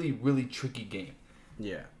really, really tricky game.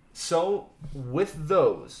 Yeah. So, with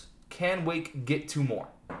those, can Wake get 2 more?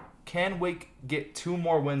 Can Wake get 2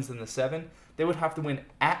 more wins than the 7? They would have to win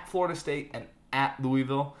at Florida State and at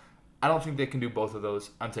Louisville. I don't think they can do both of those.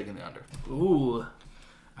 I'm taking the under. Ooh.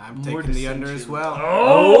 I'm More taking the under as dissension. well.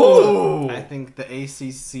 Oh! I think the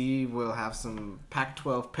ACC will have some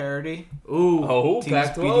Pac-12 parity. Ooh. Oh, Teams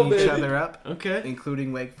Pac-12, beating each baby. other up, Okay.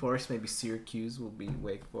 including Wake Forest. Maybe Syracuse will beat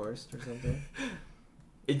Wake Forest or something.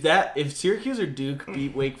 If Syracuse or Duke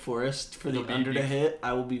beat Wake Forest for the They'll beat under to Duke. hit,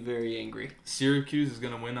 I will be very angry. Syracuse is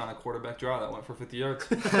going to win on a quarterback draw that went for 50 yards.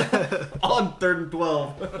 On 3rd and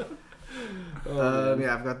 12.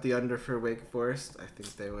 Yeah, I've got the under for Wake Forest. I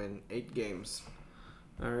think they win 8 games.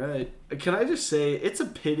 All right. Can I just say, it's a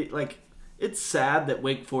pity. Like, it's sad that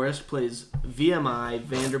Wake Forest plays VMI,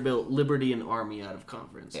 Vanderbilt, Liberty, and Army out of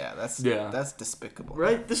conference. Yeah, that's despicable.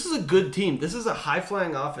 Right? This is a good team. This is a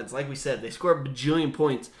high-flying offense. Like we said, they score a bajillion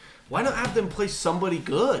points. Why not have them play somebody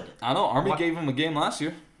good? I know. Army What? gave him a game last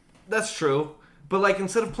year. That's true. But, like,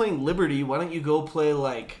 instead of playing Liberty, why don't you go play,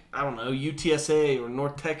 like, I don't know, UTSA or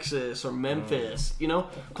North Texas or Memphis, you know?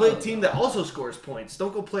 Play a team that also scores points.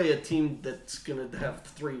 Don't go play a team that's going to have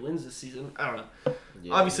 3 wins this season. I don't know.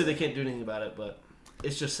 Yeah. Obviously, they can't do anything about it, but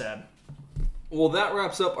it's just sad. Well, that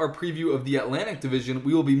wraps up our preview of the Atlantic Division.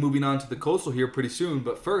 We will be moving on to the Coastal here pretty soon,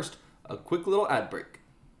 but first, a quick little ad break.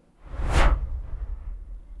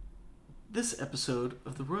 This episode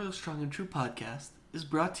of the Royal Strong and True podcast is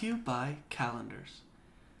brought to you by Calendars.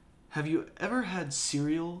 Have you ever had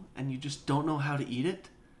cereal and you just don't know how to eat it?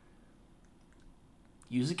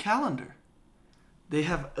 Use a calendar. They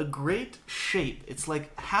have a great shape. It's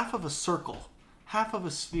like half of a circle, half of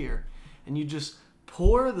a sphere, and you just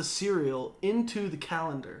pour the cereal into the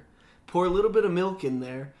calendar. Pour a little bit of milk in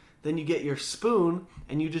there, then you get your spoon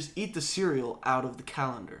and you just eat the cereal out of the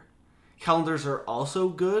calendar. Calendars are also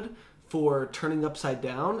good for turning upside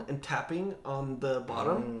down and tapping on the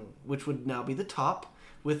bottom, which would now be the top,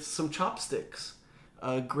 with some chopsticks.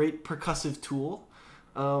 A great percussive tool.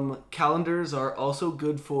 Calendars are also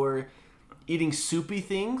good for eating soupy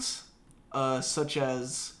things, such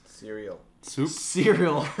as Cereal. Soup?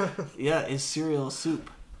 cereal. Yeah, is cereal soup?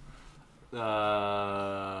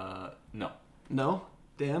 No. No?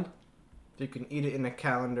 Dan? If you can eat it in a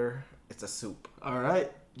calendar, it's a soup. All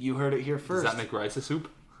right. You heard it here first. Does that make rice a soup?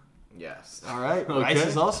 Yes. All right. Okay. Rice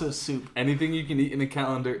is also a soup. Anything you can eat in a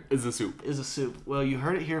calendar is a soup. Is a soup. Well, you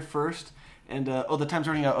heard it here first. And, the time's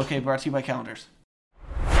running out. Okay, brought to you by Calendars.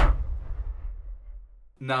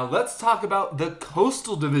 Now let's talk about the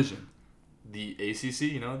Coastal Division. The ACC,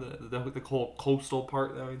 you know, the whole coastal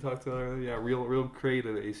part that we talked about earlier. Yeah, real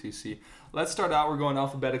creative ACC. Let's start out. We're going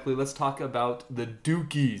alphabetically. Let's talk about the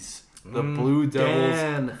Dukies, the Blue Devils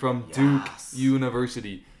Dan. from Duke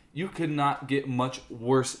University. You could not get much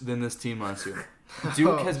worse than this team last year.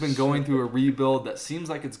 Duke has been going through a rebuild that seems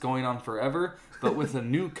like it's going on forever, but with a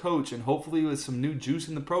new coach and hopefully with some new juice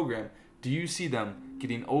in the program, do you see them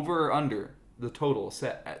getting over or under the total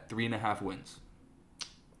set at 3.5 wins?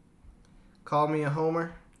 Call me a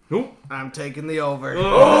homer. Nope. I'm taking the over.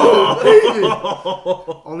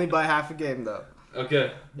 Only by half a game though.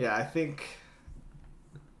 Okay. Yeah, I think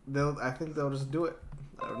they'll just do it.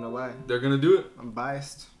 I don't know why. They're going to do it. I'm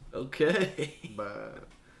biased, Okay. but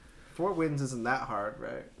 4 wins isn't that hard,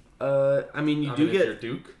 right? I mean, If you're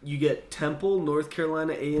Duke. You get Temple, North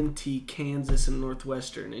Carolina A&T, Kansas, and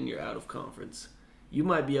Northwestern in your out of conference. You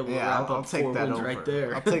might be able to Yeah, wrap I'll up take 4 that wins over. right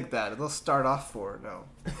there. I'll take that. They'll start off 4. No.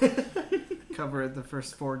 Cover the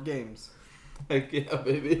first 4 games. Heck yeah,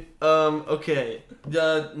 baby. Okay.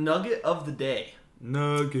 The nugget of the day.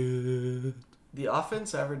 Nugget. The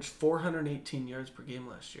offense averaged 418 yards per game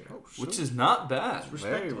last year. Which is not bad.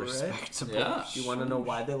 Very Respectable, right? respectable. Yeah. Do you want to know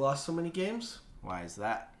why they lost so many games? Why is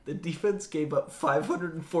that? The defense gave up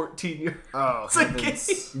 514 yards. Oh, It's a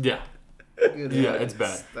heavens. Yeah. Good Yeah, heavens. it's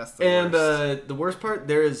bad. That's the And worst. the worst part,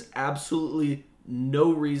 there is absolutely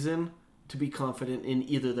no reason to be confident in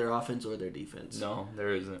either their offense or their defense. No,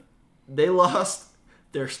 there isn't. They lost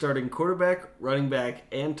their starting quarterback, running back,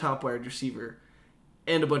 and top wide receiver,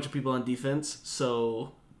 and a bunch of people on defense.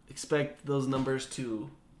 So expect those numbers to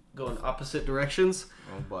go in opposite directions.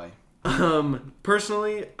 Oh boy.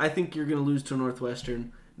 Personally, I think you're going to lose to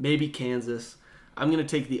Northwestern, maybe Kansas. I'm going to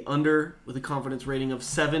take the under with a confidence rating of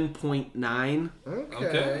 7.9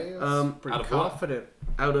 Okay. Pretty out of what? confident.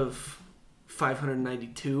 out of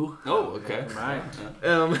 592. Oh, okay. Right.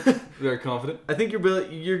 Very confident. I think you're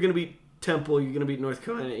going to beat Temple, you're going to beat North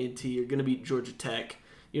Carolina A&T, you're going to beat Georgia Tech.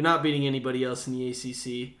 You're not beating anybody else in the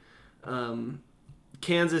ACC.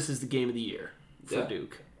 Kansas is the game of the year for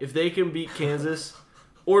Duke. If they can beat Kansas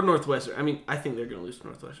or Northwestern, I mean, I think they're going to lose to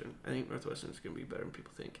Northwestern. I think Northwestern is going to be better than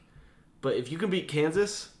people think. But if you can beat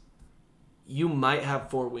Kansas, you might have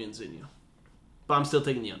 4 wins in you. But I'm still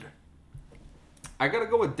taking the under. I got to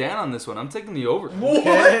go with Dan on this one. I'm taking the over.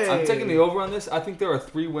 Okay. I'm taking the over on this. I think there are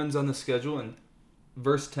 3 wins on the schedule, and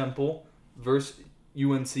versus Temple, versus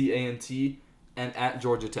UNC A&T, and at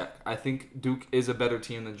Georgia Tech. I think Duke is a better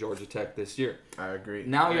team than Georgia Tech this year. I agree.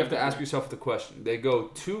 Now you have to ask yourself the question. They go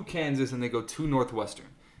to Kansas and they go to Northwestern.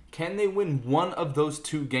 Can they win one of those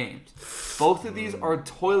two games? Both of these are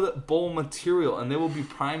toilet bowl material, and they will be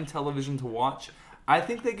prime television to watch. I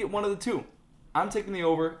think they get one of the two. I'm taking the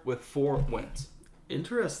over with 4 wins.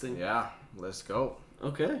 Interesting. Yeah, let's go.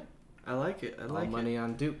 Okay. I like it. I All like money it.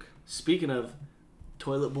 on Duke. Speaking of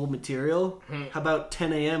toilet bowl material, how about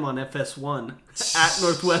 10 a.m. on FS1 at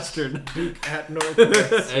Northwestern? Duke at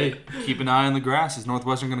Northwestern. Hey, keep an eye on the grass. Is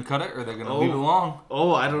Northwestern going to cut it, or are they going to leave it long?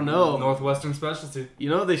 Oh, I don't know. Northwestern specialty. You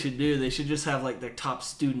know what they should do? They should just have like their top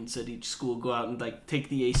students at each school go out and like take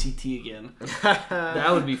the ACT again. That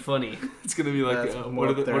would be funny. It's going to be like, That's what more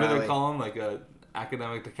do up their they alley. call them? Like a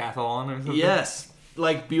academic decathlon or something? Yes.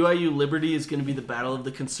 Like BYU Liberty is going to be the battle of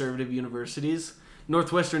the conservative universities.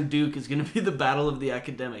 Northwestern Duke is going to be the battle of the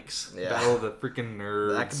academics. Yeah. Battle of the freaking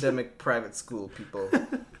nerds. The academic private school people.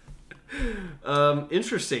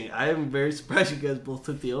 Interesting. I am very surprised you guys both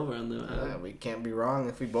took the over on them. We can't be wrong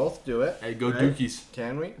if we both do it. Hey, go Right? Dukies.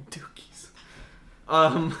 Can we? Dookies.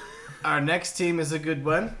 Our next team is a good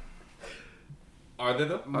one. Are they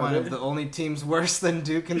though? One of the only teams worse than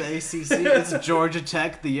Duke in the ACC is Georgia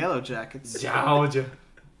Tech, the Yellow Jackets. Georgia.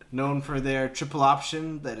 Known for their triple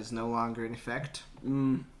option that is no longer in effect.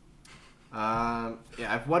 I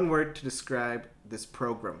have one word to describe this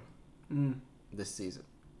program this season.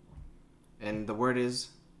 And the word is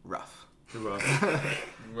rough. Rough.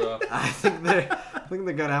 I think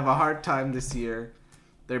they're gonna have a hard time this year.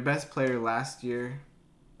 Their best player last year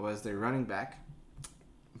was their running back,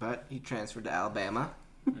 but he transferred to Alabama,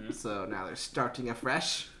 so now they're starting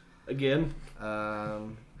afresh. Again.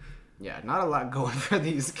 Not a lot going for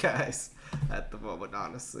these guys at the moment,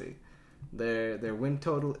 honestly. Their win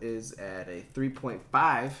total is at a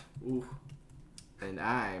 3.5. Ooh. And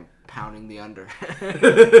I'm pounding the under.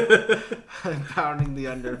 I'm pounding the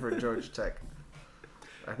under for Georgia Tech.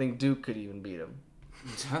 I think Duke could even beat them.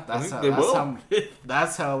 That's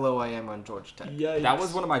how low I am on Georgia Tech. Yikes. That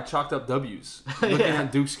was one of my chalked up W's. Looking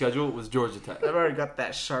at Duke's schedule, it was Georgia Tech. I've already got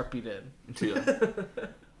that Sharpied in. Yeah.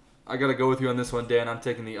 I got to go with you on this one, Dan. I'm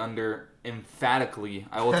taking the under emphatically.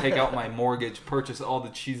 I will take out my mortgage, purchase all the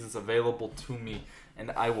cheeses available to me,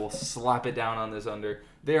 and I will slap it down on this under.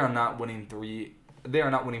 They are not winning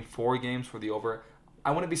 4 games for the over.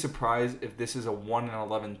 I wouldn't be surprised if this is a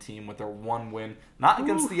 1-11 team with their one win, not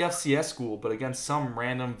against the FCS school, but against some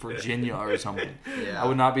random Virginia or something. Yeah. I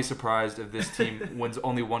would not be surprised if this team wins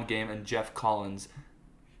only 1 game and Jeff Collins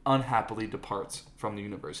unhappily departs from the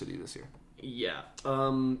university this year. Yeah.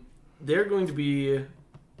 They're going to be...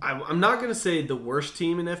 I'm not going to say the worst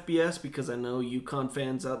team in FBS because I know UConn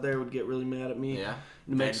fans out there would get really mad at me. Yeah.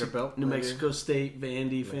 New Vanderbilt, New maybe. Mexico State,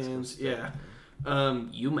 Vandy fans. State. Yeah.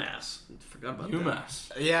 UMass. Forgot about that.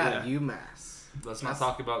 UMass. Yeah, Yeah. UMass. Let's not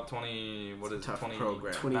talk about 20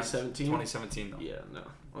 program. 2017? 2017, though. Yeah, no.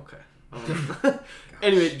 Okay.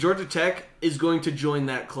 Anyway, Georgia Tech is going to join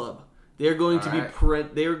that club. They're going to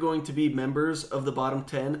Alright. they are going to be members of the bottom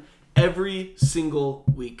 10 every single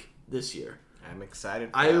week this year. I'm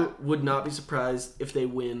excited for I that. would not be surprised if they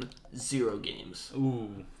win 0 games.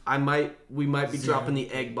 Ooh. We might be dropping the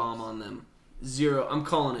egg bomb on them. 0. I'm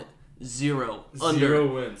calling it 0. Under.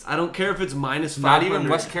 0 wins. I don't care if it's minus 500. Not even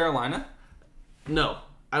West Carolina? No.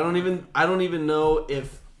 I don't even know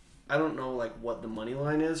if I don't know like what the money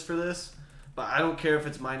line is for this, but I don't care if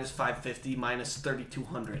it's minus 550, minus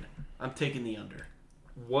 3200. I'm taking the under.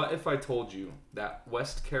 What if I told you that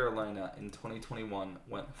West Carolina in 2021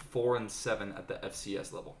 went 4-7 at the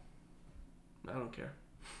FCS level? I don't care.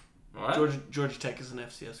 All right. Georgia Tech is an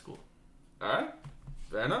FCS school. All right.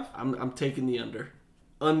 Fair enough. I'm taking the under.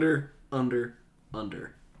 Under. All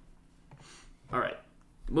right.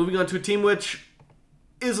 Moving on to a team which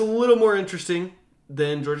is a little more interesting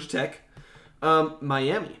than Georgia Tech.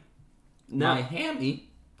 Miami. Now,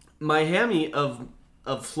 Miami of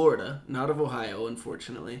Florida, not of Ohio,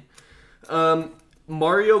 unfortunately.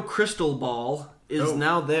 Mario Cristobal is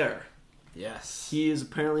now there. Yes. He is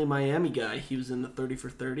apparently a Miami guy. He was in the 30 for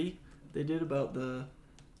 30 they did about the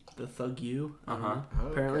Thug U.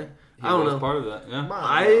 Apparently. Okay. He I don't was know. part of that, yeah.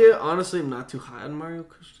 I honestly am not too high on Mario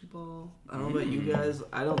Cristobal. I don't know about you guys.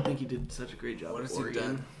 I don't think he did such a great job What at has he Oregon.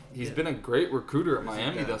 done? He's been a great recruiter at What has he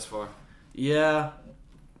Miami done? thus far. Yeah.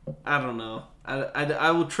 I don't know.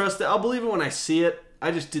 I will trust it. I'll believe it when I see it.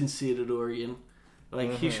 I just didn't see it at Oregon.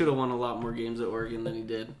 Like, he should have won a lot more games at Oregon than he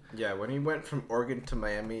did. Yeah, when he went from Oregon to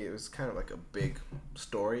Miami, it was kind of like a big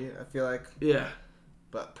story, I feel like. Yeah.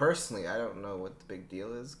 But personally, I don't know what the big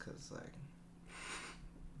deal is, because, like,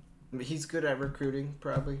 He's good at recruiting,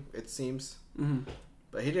 probably, it seems. Mm-hmm.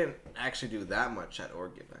 But he didn't actually do that much at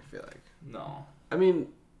Oregon, I feel like. No. I mean,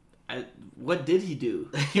 what did he do?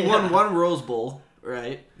 He won one Rose Bowl,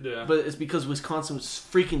 right? Yeah. But it's because Wisconsin was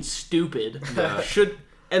freaking stupid. Yeah.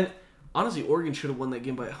 And honestly, Oregon should have won that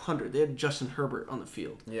game by 100. They had Justin Herbert on the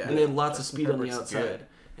field. Yeah. And they had lots Justin of speed on the Herbert's outside. good.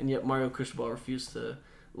 And yet Mario Cristobal refused to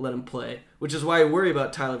let him play, which is why I worry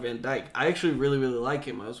about Tyler Van Dyke. I actually really, really like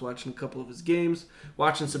him. I was watching a couple of his games,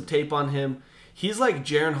 watching some tape on him. He's like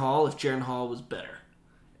Jaron Hall if Jaron Hall was better.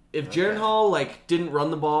 If Jaron Hall like didn't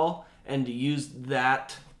run the ball and used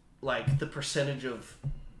that, like the percentage of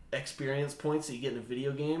experience points that you get in a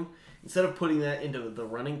video game, instead of putting that into the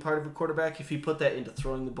running part of a quarterback, if he put that into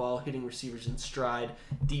throwing the ball, hitting receivers in stride,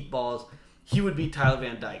 deep balls, he would be Tyler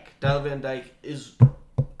Van Dyke. Tyler Van Dyke is,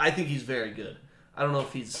 I think he's very good. I don't know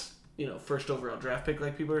if he's, first overall draft pick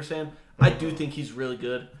like people are saying. I do think he's really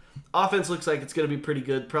good. Offense looks like it's going to be pretty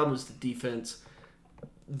good. Problem is the defense,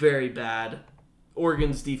 very bad.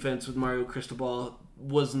 Oregon's defense with Mario Cristobal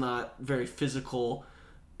was not very physical.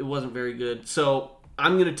 It wasn't very good. So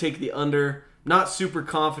I'm going to take the under. Not super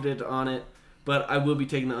confident on it, but I will be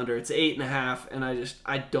taking the under. It's 8.5, and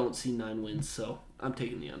I don't see 9 wins, so I'm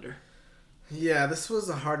taking the under. Yeah, this was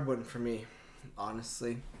a hard one for me,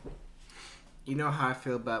 honestly. You know how I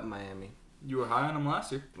feel about Miami. You were high on them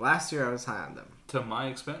last year. Last year I was high on them. To my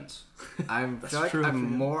expense. I That's feel like true for you.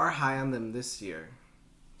 I'm more high on them this year.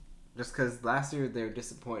 Just because last year they were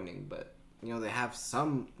disappointing, but they have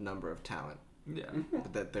some number of talent Yeah.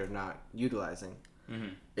 but that they're not utilizing. Mm-hmm.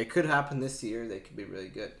 It could happen this year. They could be really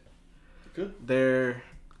good. Good. Their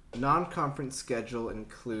non-conference schedule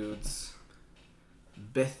includes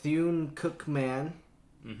Bethune-Cookman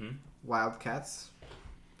Mm-hmm. Wildcats,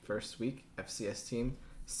 first week, FCS team.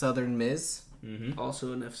 Southern Miss, Mm-hmm.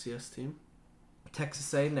 Also an FCS team.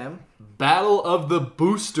 Texas A&M. Battle of the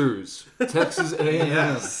Boosters. Texas A&M.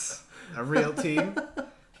 Yes, a real team.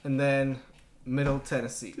 And then Middle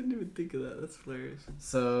Tennessee. Didn't even think of that. That's hilarious.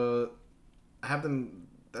 So I have them.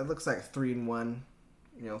 That looks like 3-1.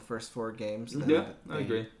 First 4 games. Then Yeah, I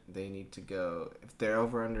agree. They need to go. If their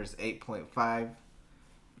over under is 8.5,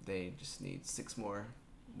 they just need 6 more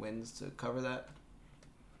wins to cover that.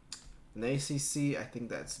 In the ACC, I think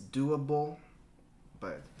that's doable,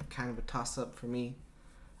 but kind of a toss up for me.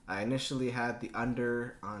 I initially had the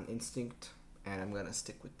under on instinct, and I'm gonna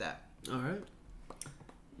stick with that. All right.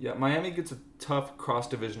 Yeah, Miami gets a tough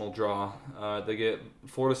cross-divisional draw. They get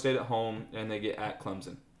Florida State at home, and they get at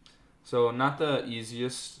Clemson. So not the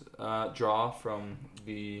easiest draw from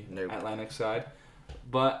the Nope. Atlantic side.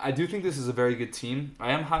 But I do think this is a very good team.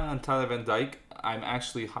 I am high on Tyler Van Dyke. I'm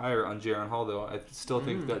actually higher on Jaron Hall, though. I still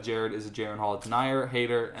think that Jared is a Jaron Hall denier,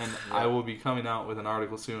 hater, and I will be coming out with an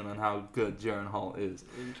article soon on how good Jaron Hall is.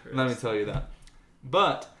 Let me tell you that.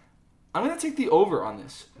 But I'm going to take the over on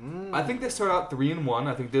this. I think they start out 3-1.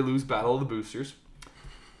 I think they lose Battle of the Boosters.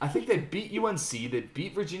 I think they beat UNC. They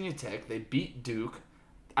beat Virginia Tech. They beat Duke.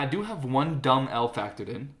 I do have one dumb L factored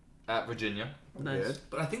in at Virginia. Nice. Good.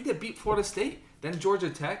 But I think they beat Florida State, then Georgia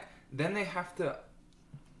Tech, then they have to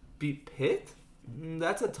beat Pitt.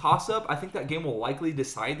 That's a toss-up. I think that game will likely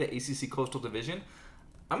decide the ACC Coastal Division.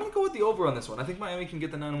 I'm going to go with the over on this one. I think Miami can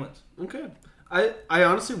get the 9 wins. Okay. I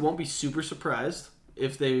honestly won't be super surprised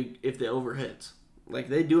if they over hits. Like,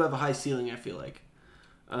 they do have a high ceiling, I feel like.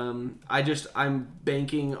 I'm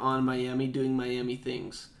banking on Miami doing Miami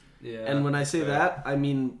things. Yeah. And when I say fair. that, I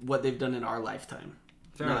mean what they've done in our lifetime.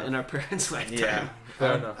 Fair not enough. in our parents' lifetime. Yeah,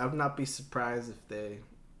 Fair enough. I would not be surprised if they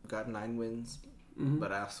got 9 wins,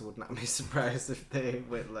 but I also would not be surprised if they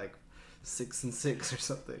went like 6-6 or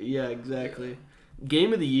something. Yeah, exactly.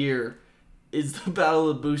 Game of the year is the Battle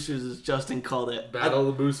of the Boosters, as Justin called it. Battle of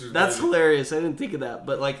the Boosters. That's baby. hilarious. I didn't think of that.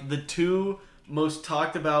 But, like, the 2 most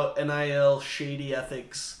talked about NIL shady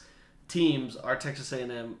ethics teams are Texas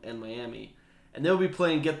A&M and Miami. And they'll be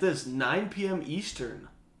playing, get this, 9 p.m. Eastern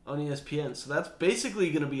on ESPN. So that's basically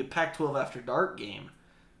going to be a Pac-12 After Dark game.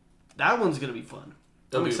 That one's going to be fun.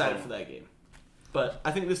 That'll I'm be excited fun. for that game. But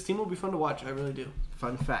I think this team will be fun to watch. I really do.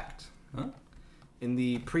 Fun fact. Huh? In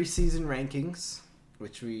the preseason rankings,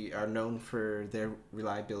 which we are known for their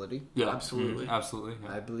reliability, Yeah, Absolutely. Absolutely.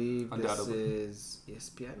 Yeah. I believe this Undoubtedly. is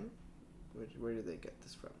ESPN. Where did they get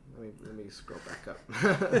this from? Let me scroll back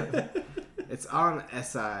up. It's on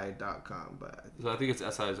SI.com, but So I think it's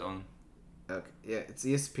SI's own. okay, yeah, it's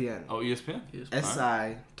ESPN. Oh, ESPN?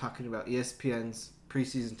 SI talking about ESPN's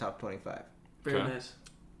preseason top 25. Very Okay. nice.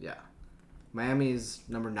 Yeah, Miami is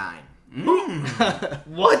number 9.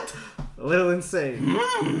 What? A little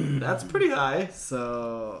insane. That's pretty high.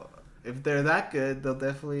 So if they're that good, they'll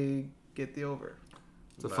definitely get the over.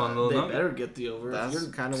 It's a fun little They number. better get the over. That's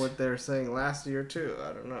kind of what they were saying last year too.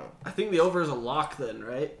 I don't know. I think the over is a lock then,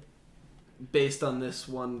 right? Based on this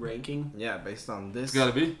one ranking. Yeah, based on this It's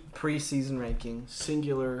got to be. preseason ranking,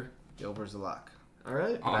 Singular. the over's a lock. All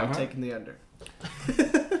right. All I'm right. taking the under.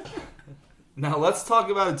 Now let's talk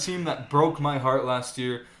about a team that broke my heart last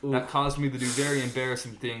year, Ooh. that caused me to do very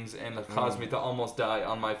embarrassing things, and that caused me to almost die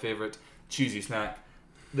on my favorite cheesy snack,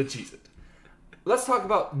 the Cheez-It. Let's talk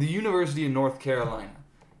about the University of North Carolina.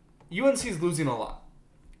 UNC is losing a lot.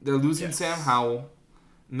 They're losing Yes. Sam Howell.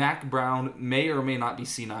 Mac Brown may or may not be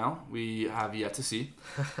senile. We have yet to see.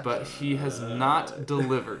 But he has not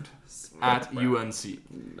delivered at UNC.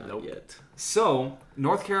 Not yet. So,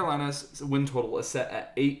 North Carolina's win total is set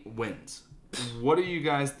at 8 wins. What are you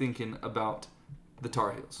guys thinking about the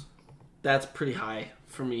Tar Heels? That's pretty high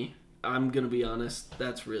for me. I'm going to be honest.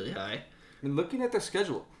 That's really high. I mean, looking at their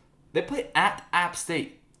schedule, they play at App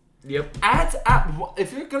State. Yep.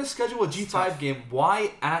 If you're going to schedule a G5 game,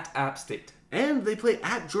 why at App State? And they play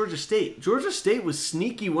at Georgia State. Georgia State was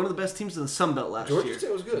sneaky, one of the best teams in the Sun Belt last year.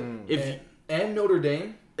 was good. If And Notre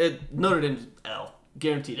Dame. Notre Dame's L.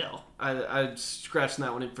 Guaranteed L. I'm scratching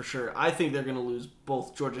that one in for sure. I think they're going to lose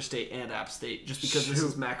both Georgia State and App State just because this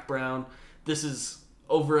is Mac Brown. This is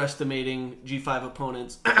overestimating G5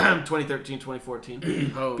 opponents 2013,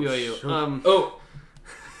 2014. Oh, BYU.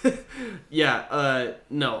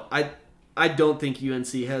 No. I don't think UNC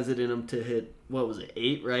has it in them to hit, what was it,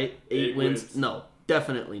 8, right? 8 wins? No,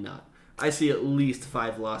 definitely not. I see at least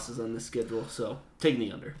 5 losses on this schedule, so taking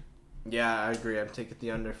the under. Yeah, I agree. I'm taking the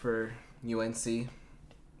under for UNC.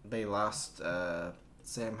 They lost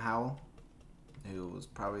Sam Howell, who was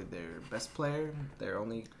probably their best player. Their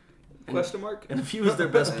only Question mark? And if he was their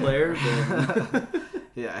best player, then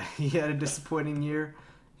yeah, he had a disappointing year.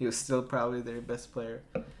 He was still probably their best player.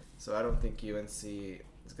 So I don't think UNC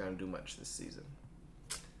is going to do much this season.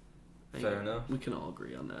 Fair enough. We can all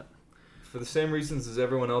agree on that. For the same reasons as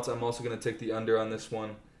everyone else, I'm also going to take the under on this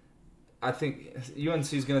one. I think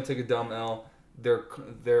UNC is going to take a dumb L.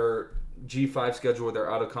 Their G5 schedule,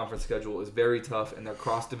 their out-of-conference schedule is very tough, and their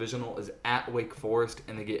cross-divisional is at Wake Forest,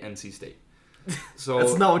 and they get NC State. So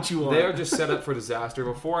That's not what you want. They are just set up for disaster.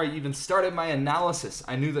 Before I even started my analysis,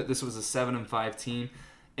 I knew that this was a 7-5 team.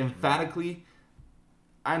 Emphatically,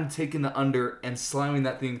 I'm taking the under and slamming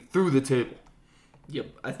that thing through the table. Yep,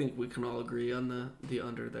 I think we can all agree on the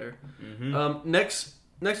under there. Mm-hmm. Next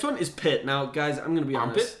one is Pitt. Now, guys, I'm going to be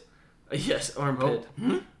honest. Armpit? Yes, Armpit.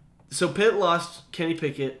 So Pitt lost Kenny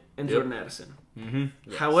Pickett and Yep. Jordan Addison. Mm-hmm.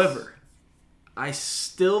 Yes. However, I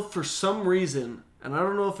still, for some reason, and I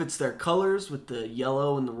don't know if it's their colors with the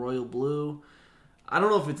yellow and the royal blue. I don't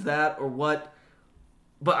know if it's that or what.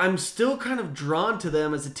 But I'm still kind of drawn to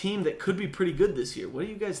them as a team that could be pretty good this year. What are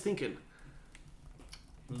you guys thinking?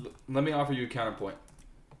 Let me offer you a counterpoint.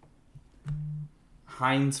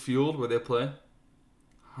 Heinz Field, where they play,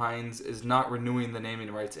 Heinz is not renewing the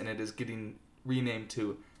naming rights, and it is getting renamed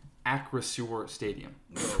to Acrisure Stadium.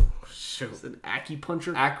 Oh, shoot. Is it an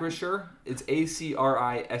acupuncture? Acrisure, it's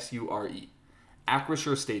Acrisure.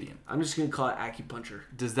 Acrisure Stadium. I'm just going to call it acupuncture.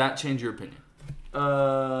 Does that change your opinion?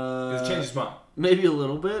 Does it change your mind? Maybe a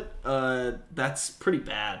little bit. That's pretty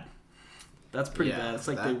bad. That's pretty Yeah, bad. It's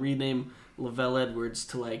like that- they rename Lavelle Edwards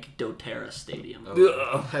to like doTERRA Stadium.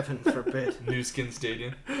 Oh, heaven forbid. New Skin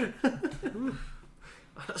Stadium.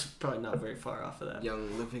 That's probably not very far off of that.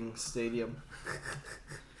 Young Living Stadium.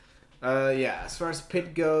 Yeah, as far as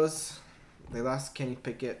Pitt goes, they lost Kenny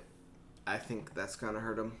Pickett. I think that's going to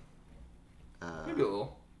hurt them. Maybe a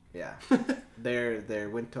little. Yeah. Their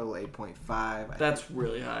win total 8.5. That's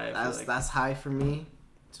really high. I feel like. That's high for me,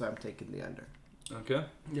 so I'm taking the under. Okay.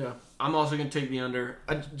 Yeah. I'm also going to take the under.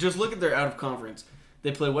 Just look at their out of conference.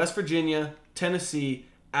 They play West Virginia, Tennessee,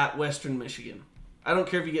 at Western Michigan. I don't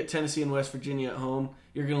care if you get Tennessee and West Virginia at home.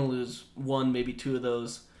 You're going to lose one, maybe two of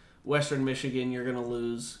those. Western Michigan, you're going to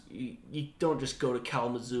lose. You don't just go to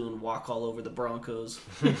Kalamazoo and walk all over the Broncos.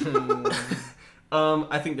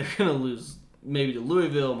 I think they're going to lose maybe to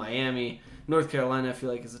Louisville, Miami. North Carolina, I feel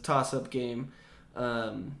like, is a toss-up game.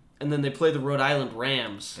 And then they play the Rhode Island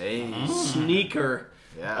Rams. Hey. Sneaker.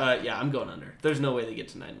 Yeah. I'm going under. There's no way they get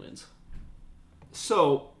to 9 wins.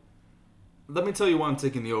 So, let me tell you why I'm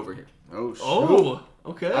taking the over here. Oh, shoot. Oh,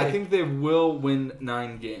 okay. I think they will win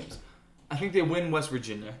 9 games. I think they win West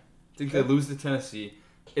Virginia. I think they lose to Tennessee.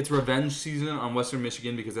 It's revenge season on Western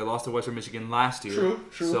Michigan because they lost to Western Michigan last year. True.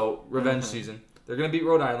 So, revenge season. They're going to beat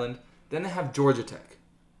Rhode Island. Then they have Georgia Tech.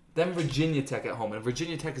 Then Virginia Tech at home. And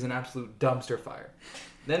Virginia Tech is an absolute dumpster fire.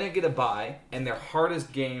 Then they get a bye, and their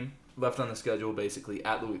hardest game left on the schedule, basically,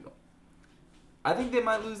 at Louisville. I think they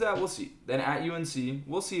might lose that. We'll see. Then at UNC,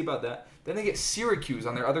 we'll see about that. Then they get Syracuse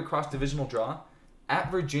on their other cross-divisional draw. At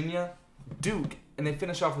Virginia, Duke, and they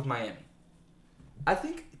finish off with Miami. I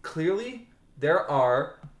think clearly there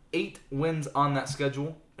are 8 wins on that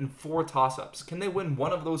schedule and 4 toss-ups. Can they win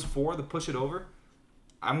one of those 4 to push it over?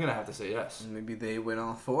 I'm going to have to say yes. Maybe they win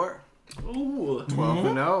all 4. Ooh.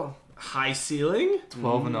 12-0. High ceiling?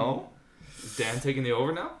 12-0. Is Dan taking the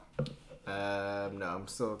over now? No, I'm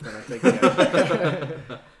still gonna take it.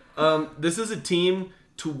 This is a team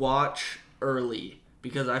to watch early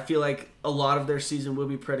because I feel like a lot of their season will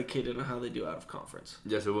be predicated on how they do out of conference.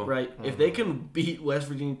 Yes, it will. Right? If they can beat West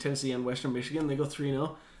Virginia, Tennessee, and Western Michigan, they go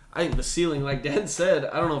 3-0. I think the ceiling, like Dan said,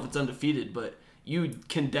 I don't know if it's undefeated, but you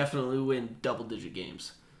can definitely win double-digit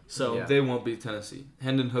games. So Yeah. They won't beat Tennessee.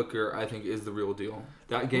 Hendon Hooker, I think, is the real deal.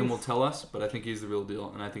 That game will tell us, but I think he's the real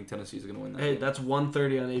deal, and I think Tennessee's going to win that hey, game. that's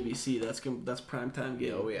 1:30 on ABC. That's primetime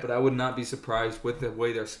game. Oh yeah. But I would not be surprised with the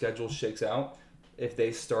way their schedule shakes out if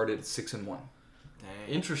they started 6-1. Dang.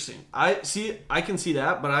 Interesting. I can see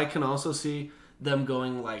that, but I can also see them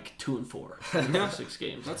going like 2-4 in the first 6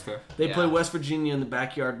 games. That's fair. They Yeah. play West Virginia in the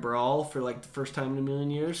backyard brawl for like the first time in a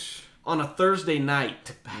million years on a Thursday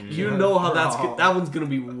night. You know how that one's gonna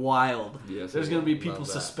be wild. Yes, There's it gonna be will. people Love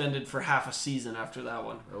that. suspended for half a season after that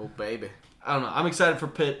one. Oh baby. I don't know. I'm excited for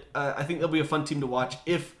Pitt. I think they'll be a fun team to watch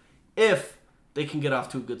if they can get off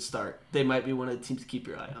to a good start. They might be one of the teams to keep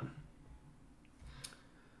your eye on.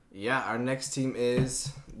 Yeah, our next team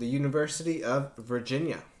is the University of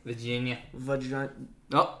Virginia. Virginia. Vagina.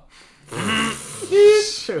 No,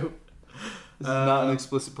 Shoot. this is not an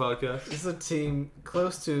explicit podcast. This is a team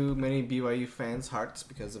close to many BYU fans' hearts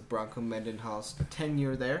because of Bronco Mendenhall's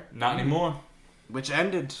tenure there, Not anymore. which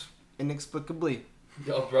ended inexplicably.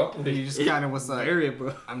 Yo, bro. He just kind of was like, Area,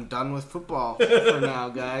 bro. I'm done with football for now,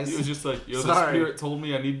 guys. He was just like, yo, the Sorry. spirit told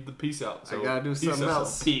me I needed the peace out. So I gotta do peace something out.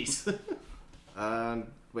 else. Peace.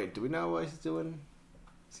 Wait, do we know what he's doing?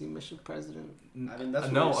 Is he mission president? I mean, that's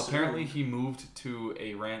what No, I assume. apparently he moved to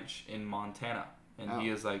a ranch in Montana. And he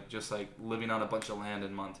is like just like living on a bunch of land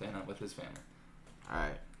in Montana with his family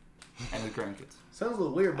Alright. and his grandkids. Sounds a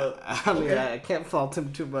little weird, but I mean, I can't fault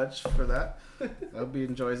him too much for that. I hope he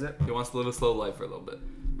enjoys it. He wants to live a slow life for a little bit.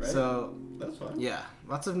 right? So, that's fine. yeah,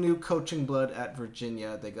 lots of new coaching blood at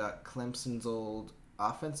Virginia. They got Clemson's old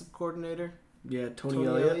offensive coordinator, Yeah, Tony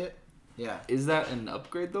Elliott. Yeah. Is that an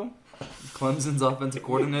upgrade though? Clemson's offensive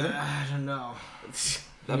coordinator? I don't know.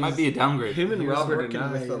 That might be a downgrade. Him and He was Robert working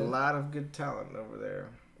and with a lot of good talent over there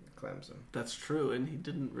at Clemson. That's true, and he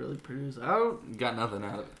didn't really produce. I don't Got nothing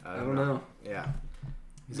out of it. I don't know. Yeah.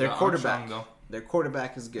 He's Their got quarterback. Armstrong, Their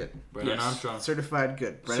quarterback is good. though. Brennan Yes. Armstrong. Certified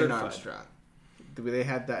good. Brennan Certified. Armstrong. They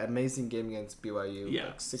had that amazing game against BYU. Yeah.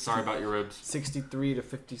 Like 60, Sorry about your ribs. 63 to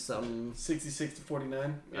 50 something. 66 to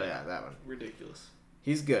 49. Yeah, that one. Ridiculous.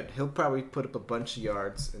 He's good. He'll probably put up a bunch of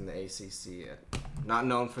yards in the ACC. Not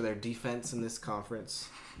known for their defense in this conference.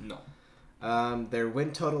 No. Their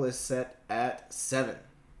win total is set at 7,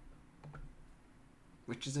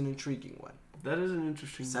 which is an intriguing one. That is an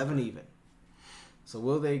interesting 7 even. So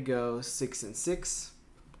will they go 6-6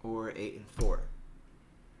 or 8-4?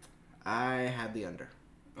 I had the under.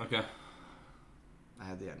 Okay.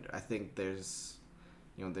 I think there's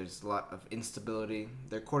a lot of instability.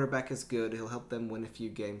 Their quarterback is good. He'll help them win a few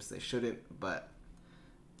games. They shouldn't, but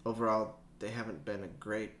overall, they haven't been a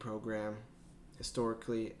great program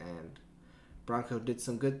historically, and Bronco did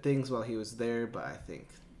some good things while he was there, but I think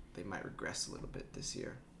they might regress a little bit this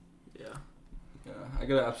year. Yeah. Yeah, I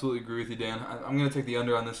gotta absolutely agree with you, Dan. I'm gonna take the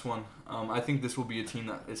under on this one. I think this will be a team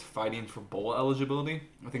that is fighting for bowl eligibility.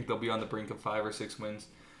 I think they'll be on the brink of 5 or 6 wins.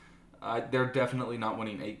 They're definitely not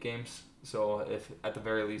winning 8 games, so if at the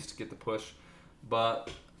very least get the push. But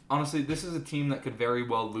honestly, this is a team that could very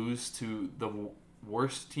well lose to the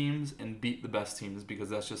worst teams and beat the best teams because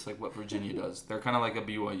that's just like what Virginia does. They're kind of like a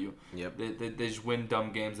BYU. Yep. They just win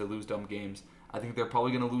dumb games. They lose dumb games. I think they're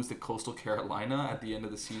probably going to lose to Coastal Carolina at the end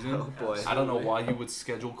of the season. Oh boy. I don't know why you would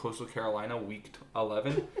schedule Coastal Carolina week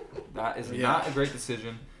 11. That is not a great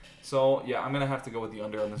decision. So, yeah, I'm going to have to go with the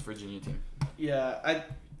under on this Virginia team. Yeah, I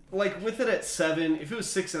like with it at 7. If it was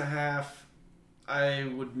 6.5, I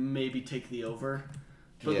would maybe take the over.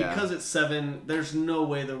 But Yeah. because it's 7, there's no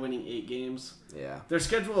way they're winning 8 games. Yeah. Their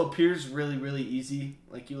schedule appears really, really easy.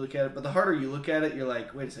 Like you look at it, but the harder you look at it, you're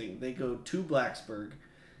like, wait a second. They go to Blacksburg.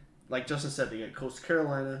 Like Justin said, they get Coastal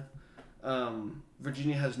Carolina.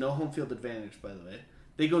 Virginia has no home field advantage, by the way.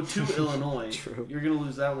 They go to Illinois. True. You're going to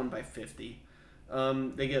lose that one by 50.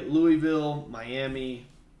 They get Louisville, Miami,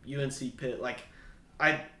 UNC Pitt. Like,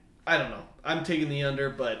 I don't know. I'm taking the under,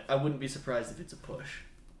 but I wouldn't be surprised if it's a push.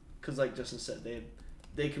 Because like Justin said,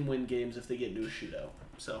 they can win games if they get into a shootout.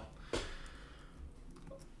 So,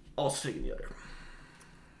 also taking the other.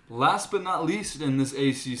 Last but not least in this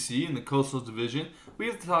ACC, in the Coastal Division, we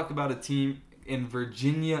have to talk about a team in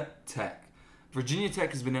Virginia Tech. Virginia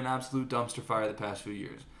Tech has been an absolute dumpster fire the past few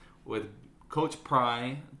years. With Coach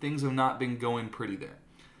Pry, things have not been going pretty there.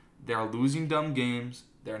 They're losing dumb games.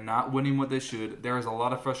 They're not winning what they should. There is a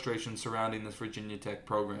lot of frustration surrounding this Virginia Tech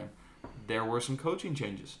program. There were some coaching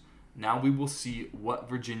changes. Now we will see what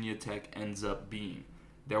Virginia Tech ends up being.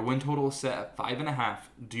 Their win total is set at 5.5.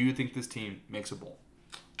 Do you think this team makes a bowl?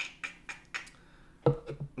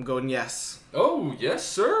 I'm going yes. Oh, yes,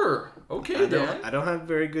 sir. Okay, Dan. I don't have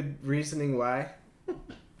very good reasoning why,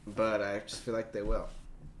 but I just feel like they will.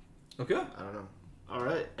 Okay. I don't know. All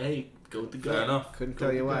right. Hey, go with the gut. Fair enough. Couldn't Go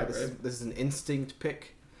tell you with why. the gut, This is an instinct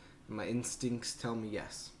pick. My instincts tell me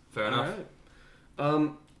yes. Fair All enough.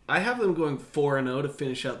 right. I have them going 4-0 to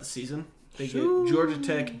finish out the season. They get Georgia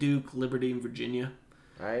Tech, Duke, Liberty, and Virginia.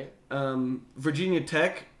 All right. Virginia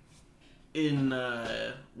Tech, in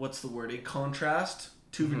in contrast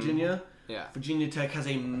to Virginia, Yeah. Virginia Tech has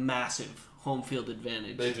a massive home field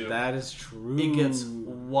advantage. They do. That is true. It gets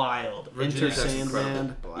wild. Virginia Enter Tech's Sandland.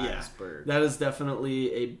 incredible. Yeah, Blacksburg. that is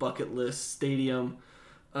definitely a bucket list stadium.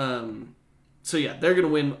 So yeah, they're going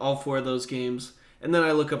to win all 4 of those games. And then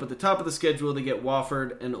I look up at the top of the schedule, they get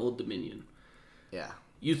Wofford and Old Dominion. Yeah.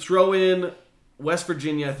 You throw in West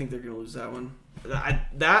Virginia, I think they're going to lose that one.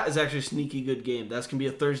 That is actually a sneaky good game. That's going to be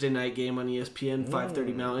a Thursday night game on ESPN,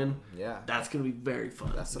 5:30 Mountain. Yeah. That's going to be very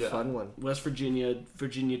fun. That's a Yeah. fun one. West Virginia,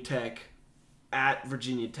 Virginia Tech, at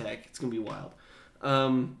Virginia Tech. It's going to be wild.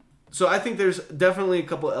 So I think there's definitely a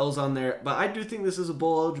couple L's on there, but I do think this is a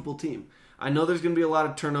bowl-eligible team. I know there's going to be a lot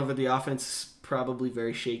of turnover. The offense is probably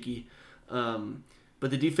very shaky, but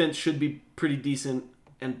the defense should be pretty decent.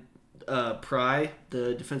 And Pry,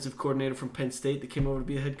 the defensive coordinator from Penn State that came over to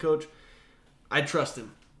be a head coach, I trust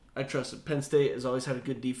him. Penn State has always had a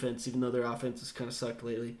good defense, even though their offense has kind of sucked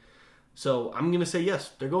lately. So I'm going to say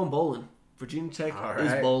yes. They're going bowling. Virginia Tech All is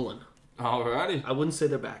right. bowling. Alrighty. I wouldn't say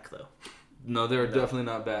they're back, though. No, they're definitely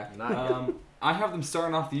not back. Not I have them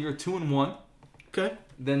starting off the year 2-1, Okay.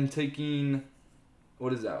 then taking,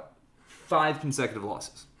 5 consecutive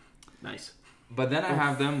losses. Nice. But then I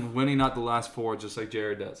have them winning out the last 4, just like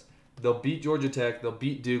Jared does. They'll beat Georgia Tech, they'll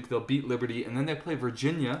beat Duke, they'll beat Liberty, and then they play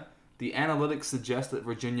Virginia. The analytics suggest that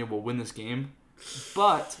Virginia will win this game,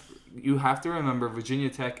 but you have to remember Virginia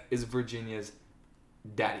Tech is Virginia's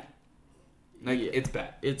daddy. Like, Yeah. it's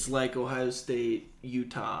bad. It's like Ohio State,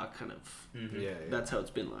 Utah, kind of. Yeah. That's how it's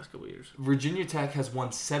been the last couple of years. Virginia Tech has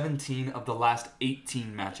won 17 of the last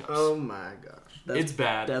 18 matchups. Oh my gosh. It's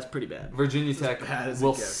bad. That's pretty bad. Virginia Tech bad as it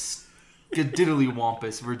will gets.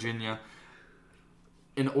 diddly-wampus Virginia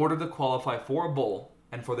in order to qualify for a bowl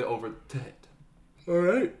and for the over to hit. All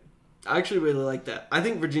right. I actually really like that. I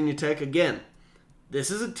think Virginia Tech, again, this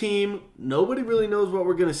is a team. Nobody really knows what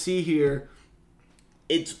we're going to see here.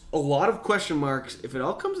 It's a lot of question marks. If it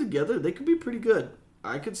all comes together, they could be pretty good.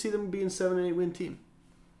 I could see them being 7-8 win team.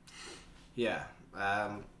 Yeah.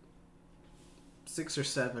 6 or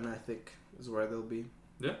 7, I think, is where they'll be.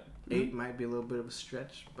 Yeah. 8 might be a little bit of a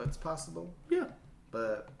stretch, but it's possible. Yeah.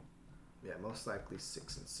 But yeah, most likely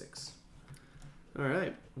 6 and 6. All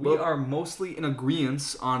right. We are mostly in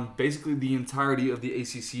agreement on basically the entirety of the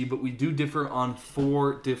ACC, but we do differ on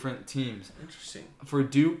 4 different teams. Interesting. For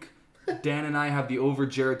Duke, Dan and I have the over,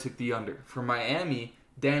 Jared took the under. For Miami,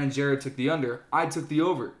 Dan and Jared took the under, I took the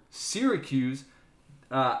over. Syracuse,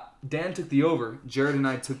 Dan took the over, Jared and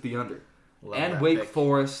I took the under. Love and that Wake pick.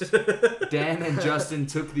 Forest, Dan and Justin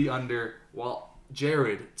took the under, while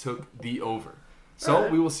Jared took the over. So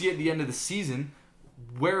Alright. we will see at the end of the season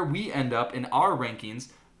where we end up in our rankings.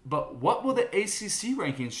 But what will the ACC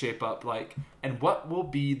rankings shape up like? And what will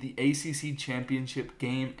be the ACC championship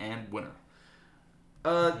game and winner?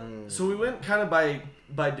 So we went kind of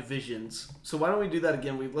by divisions. So why don't we do that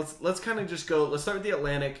again? Let's kind of just go. Let's start with the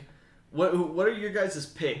Atlantic. What are your guys'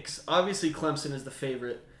 picks? Obviously, Clemson is the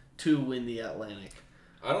favorite to win the Atlantic.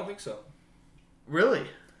 I don't think so. Really?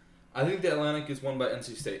 I think the Atlantic is won by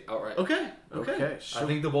NC State outright. Okay. Okay, I sure.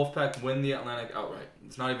 think the Wolfpack win the Atlantic outright.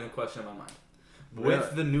 It's not even a question in my mind. Really?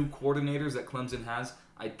 With the new coordinators that Clemson has,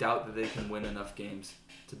 I doubt that they can win enough games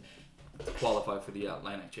to qualify for the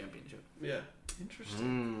Atlantic Championship. Yeah.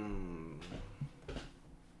 Interesting.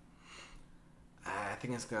 I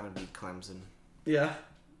think it's gonna be Clemson, Yeah.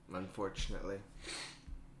 unfortunately.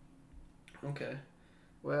 Okay.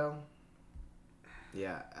 Well,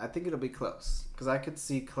 yeah, I think it'll be close because I could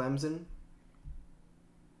see Clemson,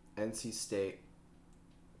 NC State,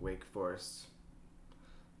 Wake Forest,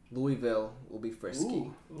 Louisville will be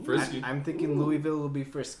frisky. Frisky. I'm thinking Louisville will be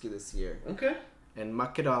frisky this year. Okay. And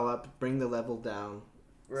muck it all up, bring the level down,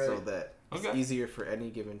 Right. so that it's Okay. easier for any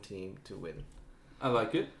given team to win. I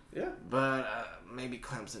like it. Yeah. But maybe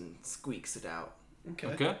Clemson squeaks it out,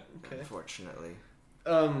 Okay. unfortunately.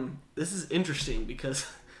 This is interesting because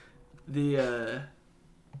the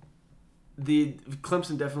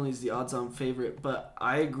Clemson definitely is the odds-on favorite, but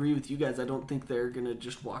I agree with you guys. I don't think they're gonna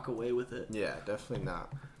just walk away with it. Yeah, definitely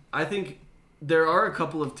not. I think there are a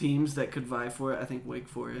couple of teams that could vie for it. I think Wake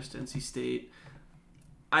Forest, NC State.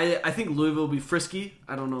 I think Louisville will be frisky.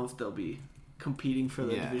 I don't know if they'll be competing for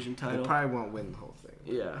the division title. They probably won't win the whole thing.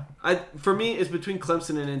 Yeah. For me, it's between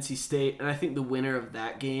Clemson and NC State, and I think the winner of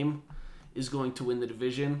that game is going to win the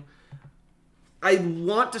division. I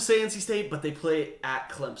want to say NC State, but they play at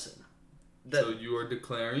Clemson. So you are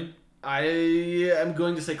declaring? I am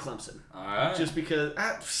going to say Clemson. All right. Just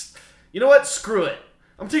because... you know what? Screw it.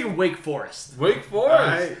 I'm taking Wake Forest. Wake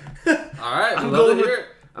Forest. All right.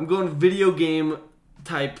 I'm going video game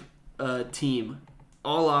type team.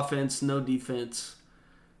 All offense, no defense.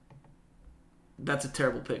 That's a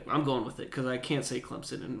terrible pick. I'm going with it because I can't say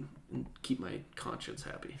Clemson and keep my conscience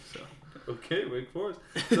happy. So Okay, Wake Forest.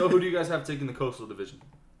 So who do you guys have taking the Coastal Division?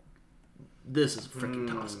 this is a freaking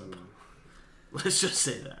toss-up. Let's just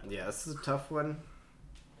say that. Yeah, this is a tough one.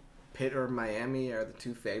 Pitt or Miami are the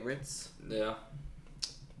two favorites. Yeah.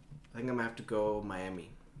 I think I'm gonna have to go Miami.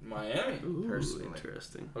 Miami. Ooh, Personally.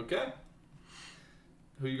 interesting. Okay.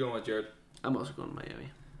 Who you going with, Jared? I'm also going to Miami.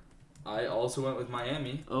 I also went with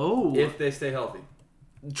Miami. Oh, If they stay healthy.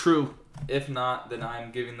 true. If not, then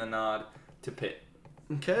I'm giving the nod to Pitt.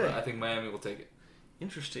 Okay. But I think Miami will take it.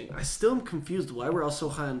 Interesting. I still am confused why we're all so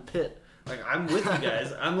high on Pitt. Like, I'm with you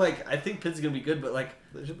guys. I'm like, I think Pitt's going to be good, but, like,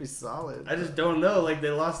 They should be solid. I just don't know. Like, they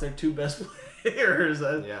lost their two best players.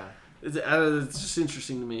 Yeah. It's just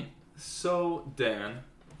interesting to me. So, Dan,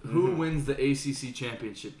 who wins the ACC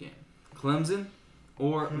championship game? Clemson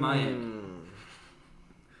or Miami?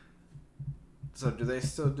 So do they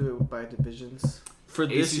still do it by divisions? For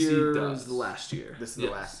this ACC year does. was the last year. This is Yes.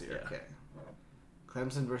 the last year. Yeah. Okay.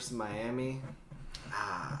 Clemson versus Miami.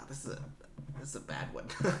 This is a bad one.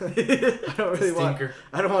 I don't really want. Stinker.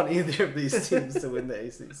 I don't want either of these teams to win the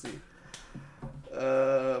ACC.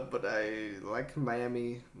 But I like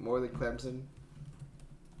Miami more than Clemson.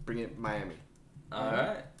 Bring it Miami. All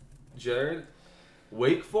right. Jared,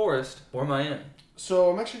 Wake Forest or Miami? So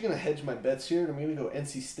I'm actually going to hedge my bets here, and I'm going to go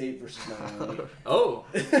NC State versus Miami. Oh.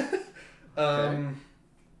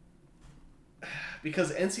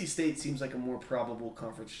 Because NC State seems like a more probable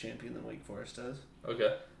conference champion than Wake Forest does.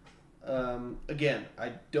 Okay. Again,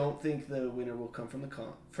 I don't think the winner will come from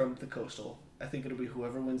the Coastal. I think it'll be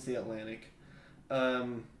whoever wins the Atlantic. I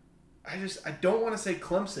don't want to say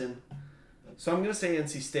Clemson, so I'm going to say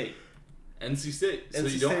NC State. NC State. So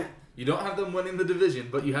NC you don't have them winning the division,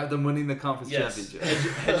 but you have them winning the conference Yes,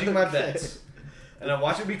 championship. hedging my bets. And I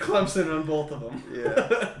watch it be Clemson on both of them.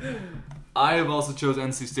 Yeah. I have also chose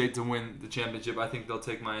NC State to win the championship. I think they'll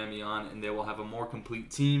take Miami on, and they will have a more complete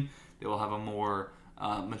team. They will have a more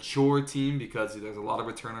mature team because there's a lot of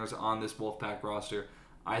returners on this Wolfpack roster.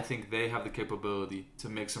 I think they have the capability to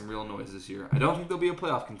make some real noise this year. I don't think they'll be a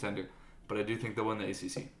playoff contender, but I do think they'll win the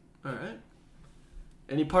ACC. All right.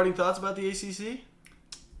 Any parting thoughts about the ACC?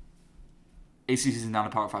 ACC is not a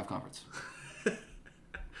Power 5 conference.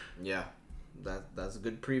 Yeah. That's a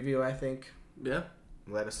good preview, I think. Yeah.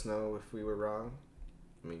 Let us know if we were wrong.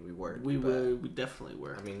 I mean, we were. We definitely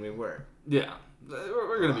were. I mean, we were. Yeah,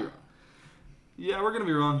 we're going to be wrong. Yeah, we're going to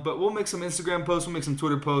be wrong, but we'll make some Instagram posts, we'll make some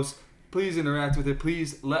Twitter posts. Please interact with it.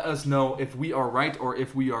 Please let us know if we are right or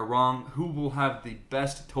if we are wrong. Who will have the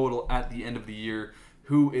best total at the end of the year?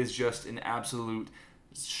 Who is just an absolute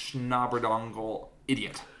schnobberdongle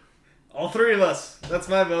idiot? All three of us. That's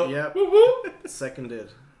my vote. Yep. Woo woo!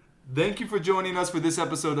 Seconded. Thank you for joining us for this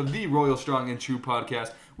episode of the Royal Strong and True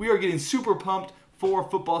podcast. We are getting super pumped for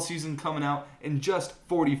football season coming out in just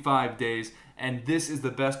 45 days, and this is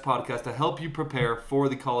the best podcast to help you prepare for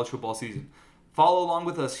the college football season. Follow along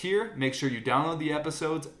with us here. Make sure you download the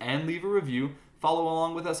episodes and leave a review. Follow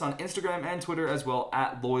along with us on Instagram and Twitter as well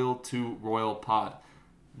at Loyal2RoyalPod.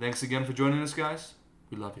 Thanks again for joining us, guys.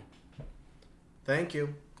 We love you. Thank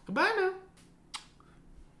you. Goodbye now.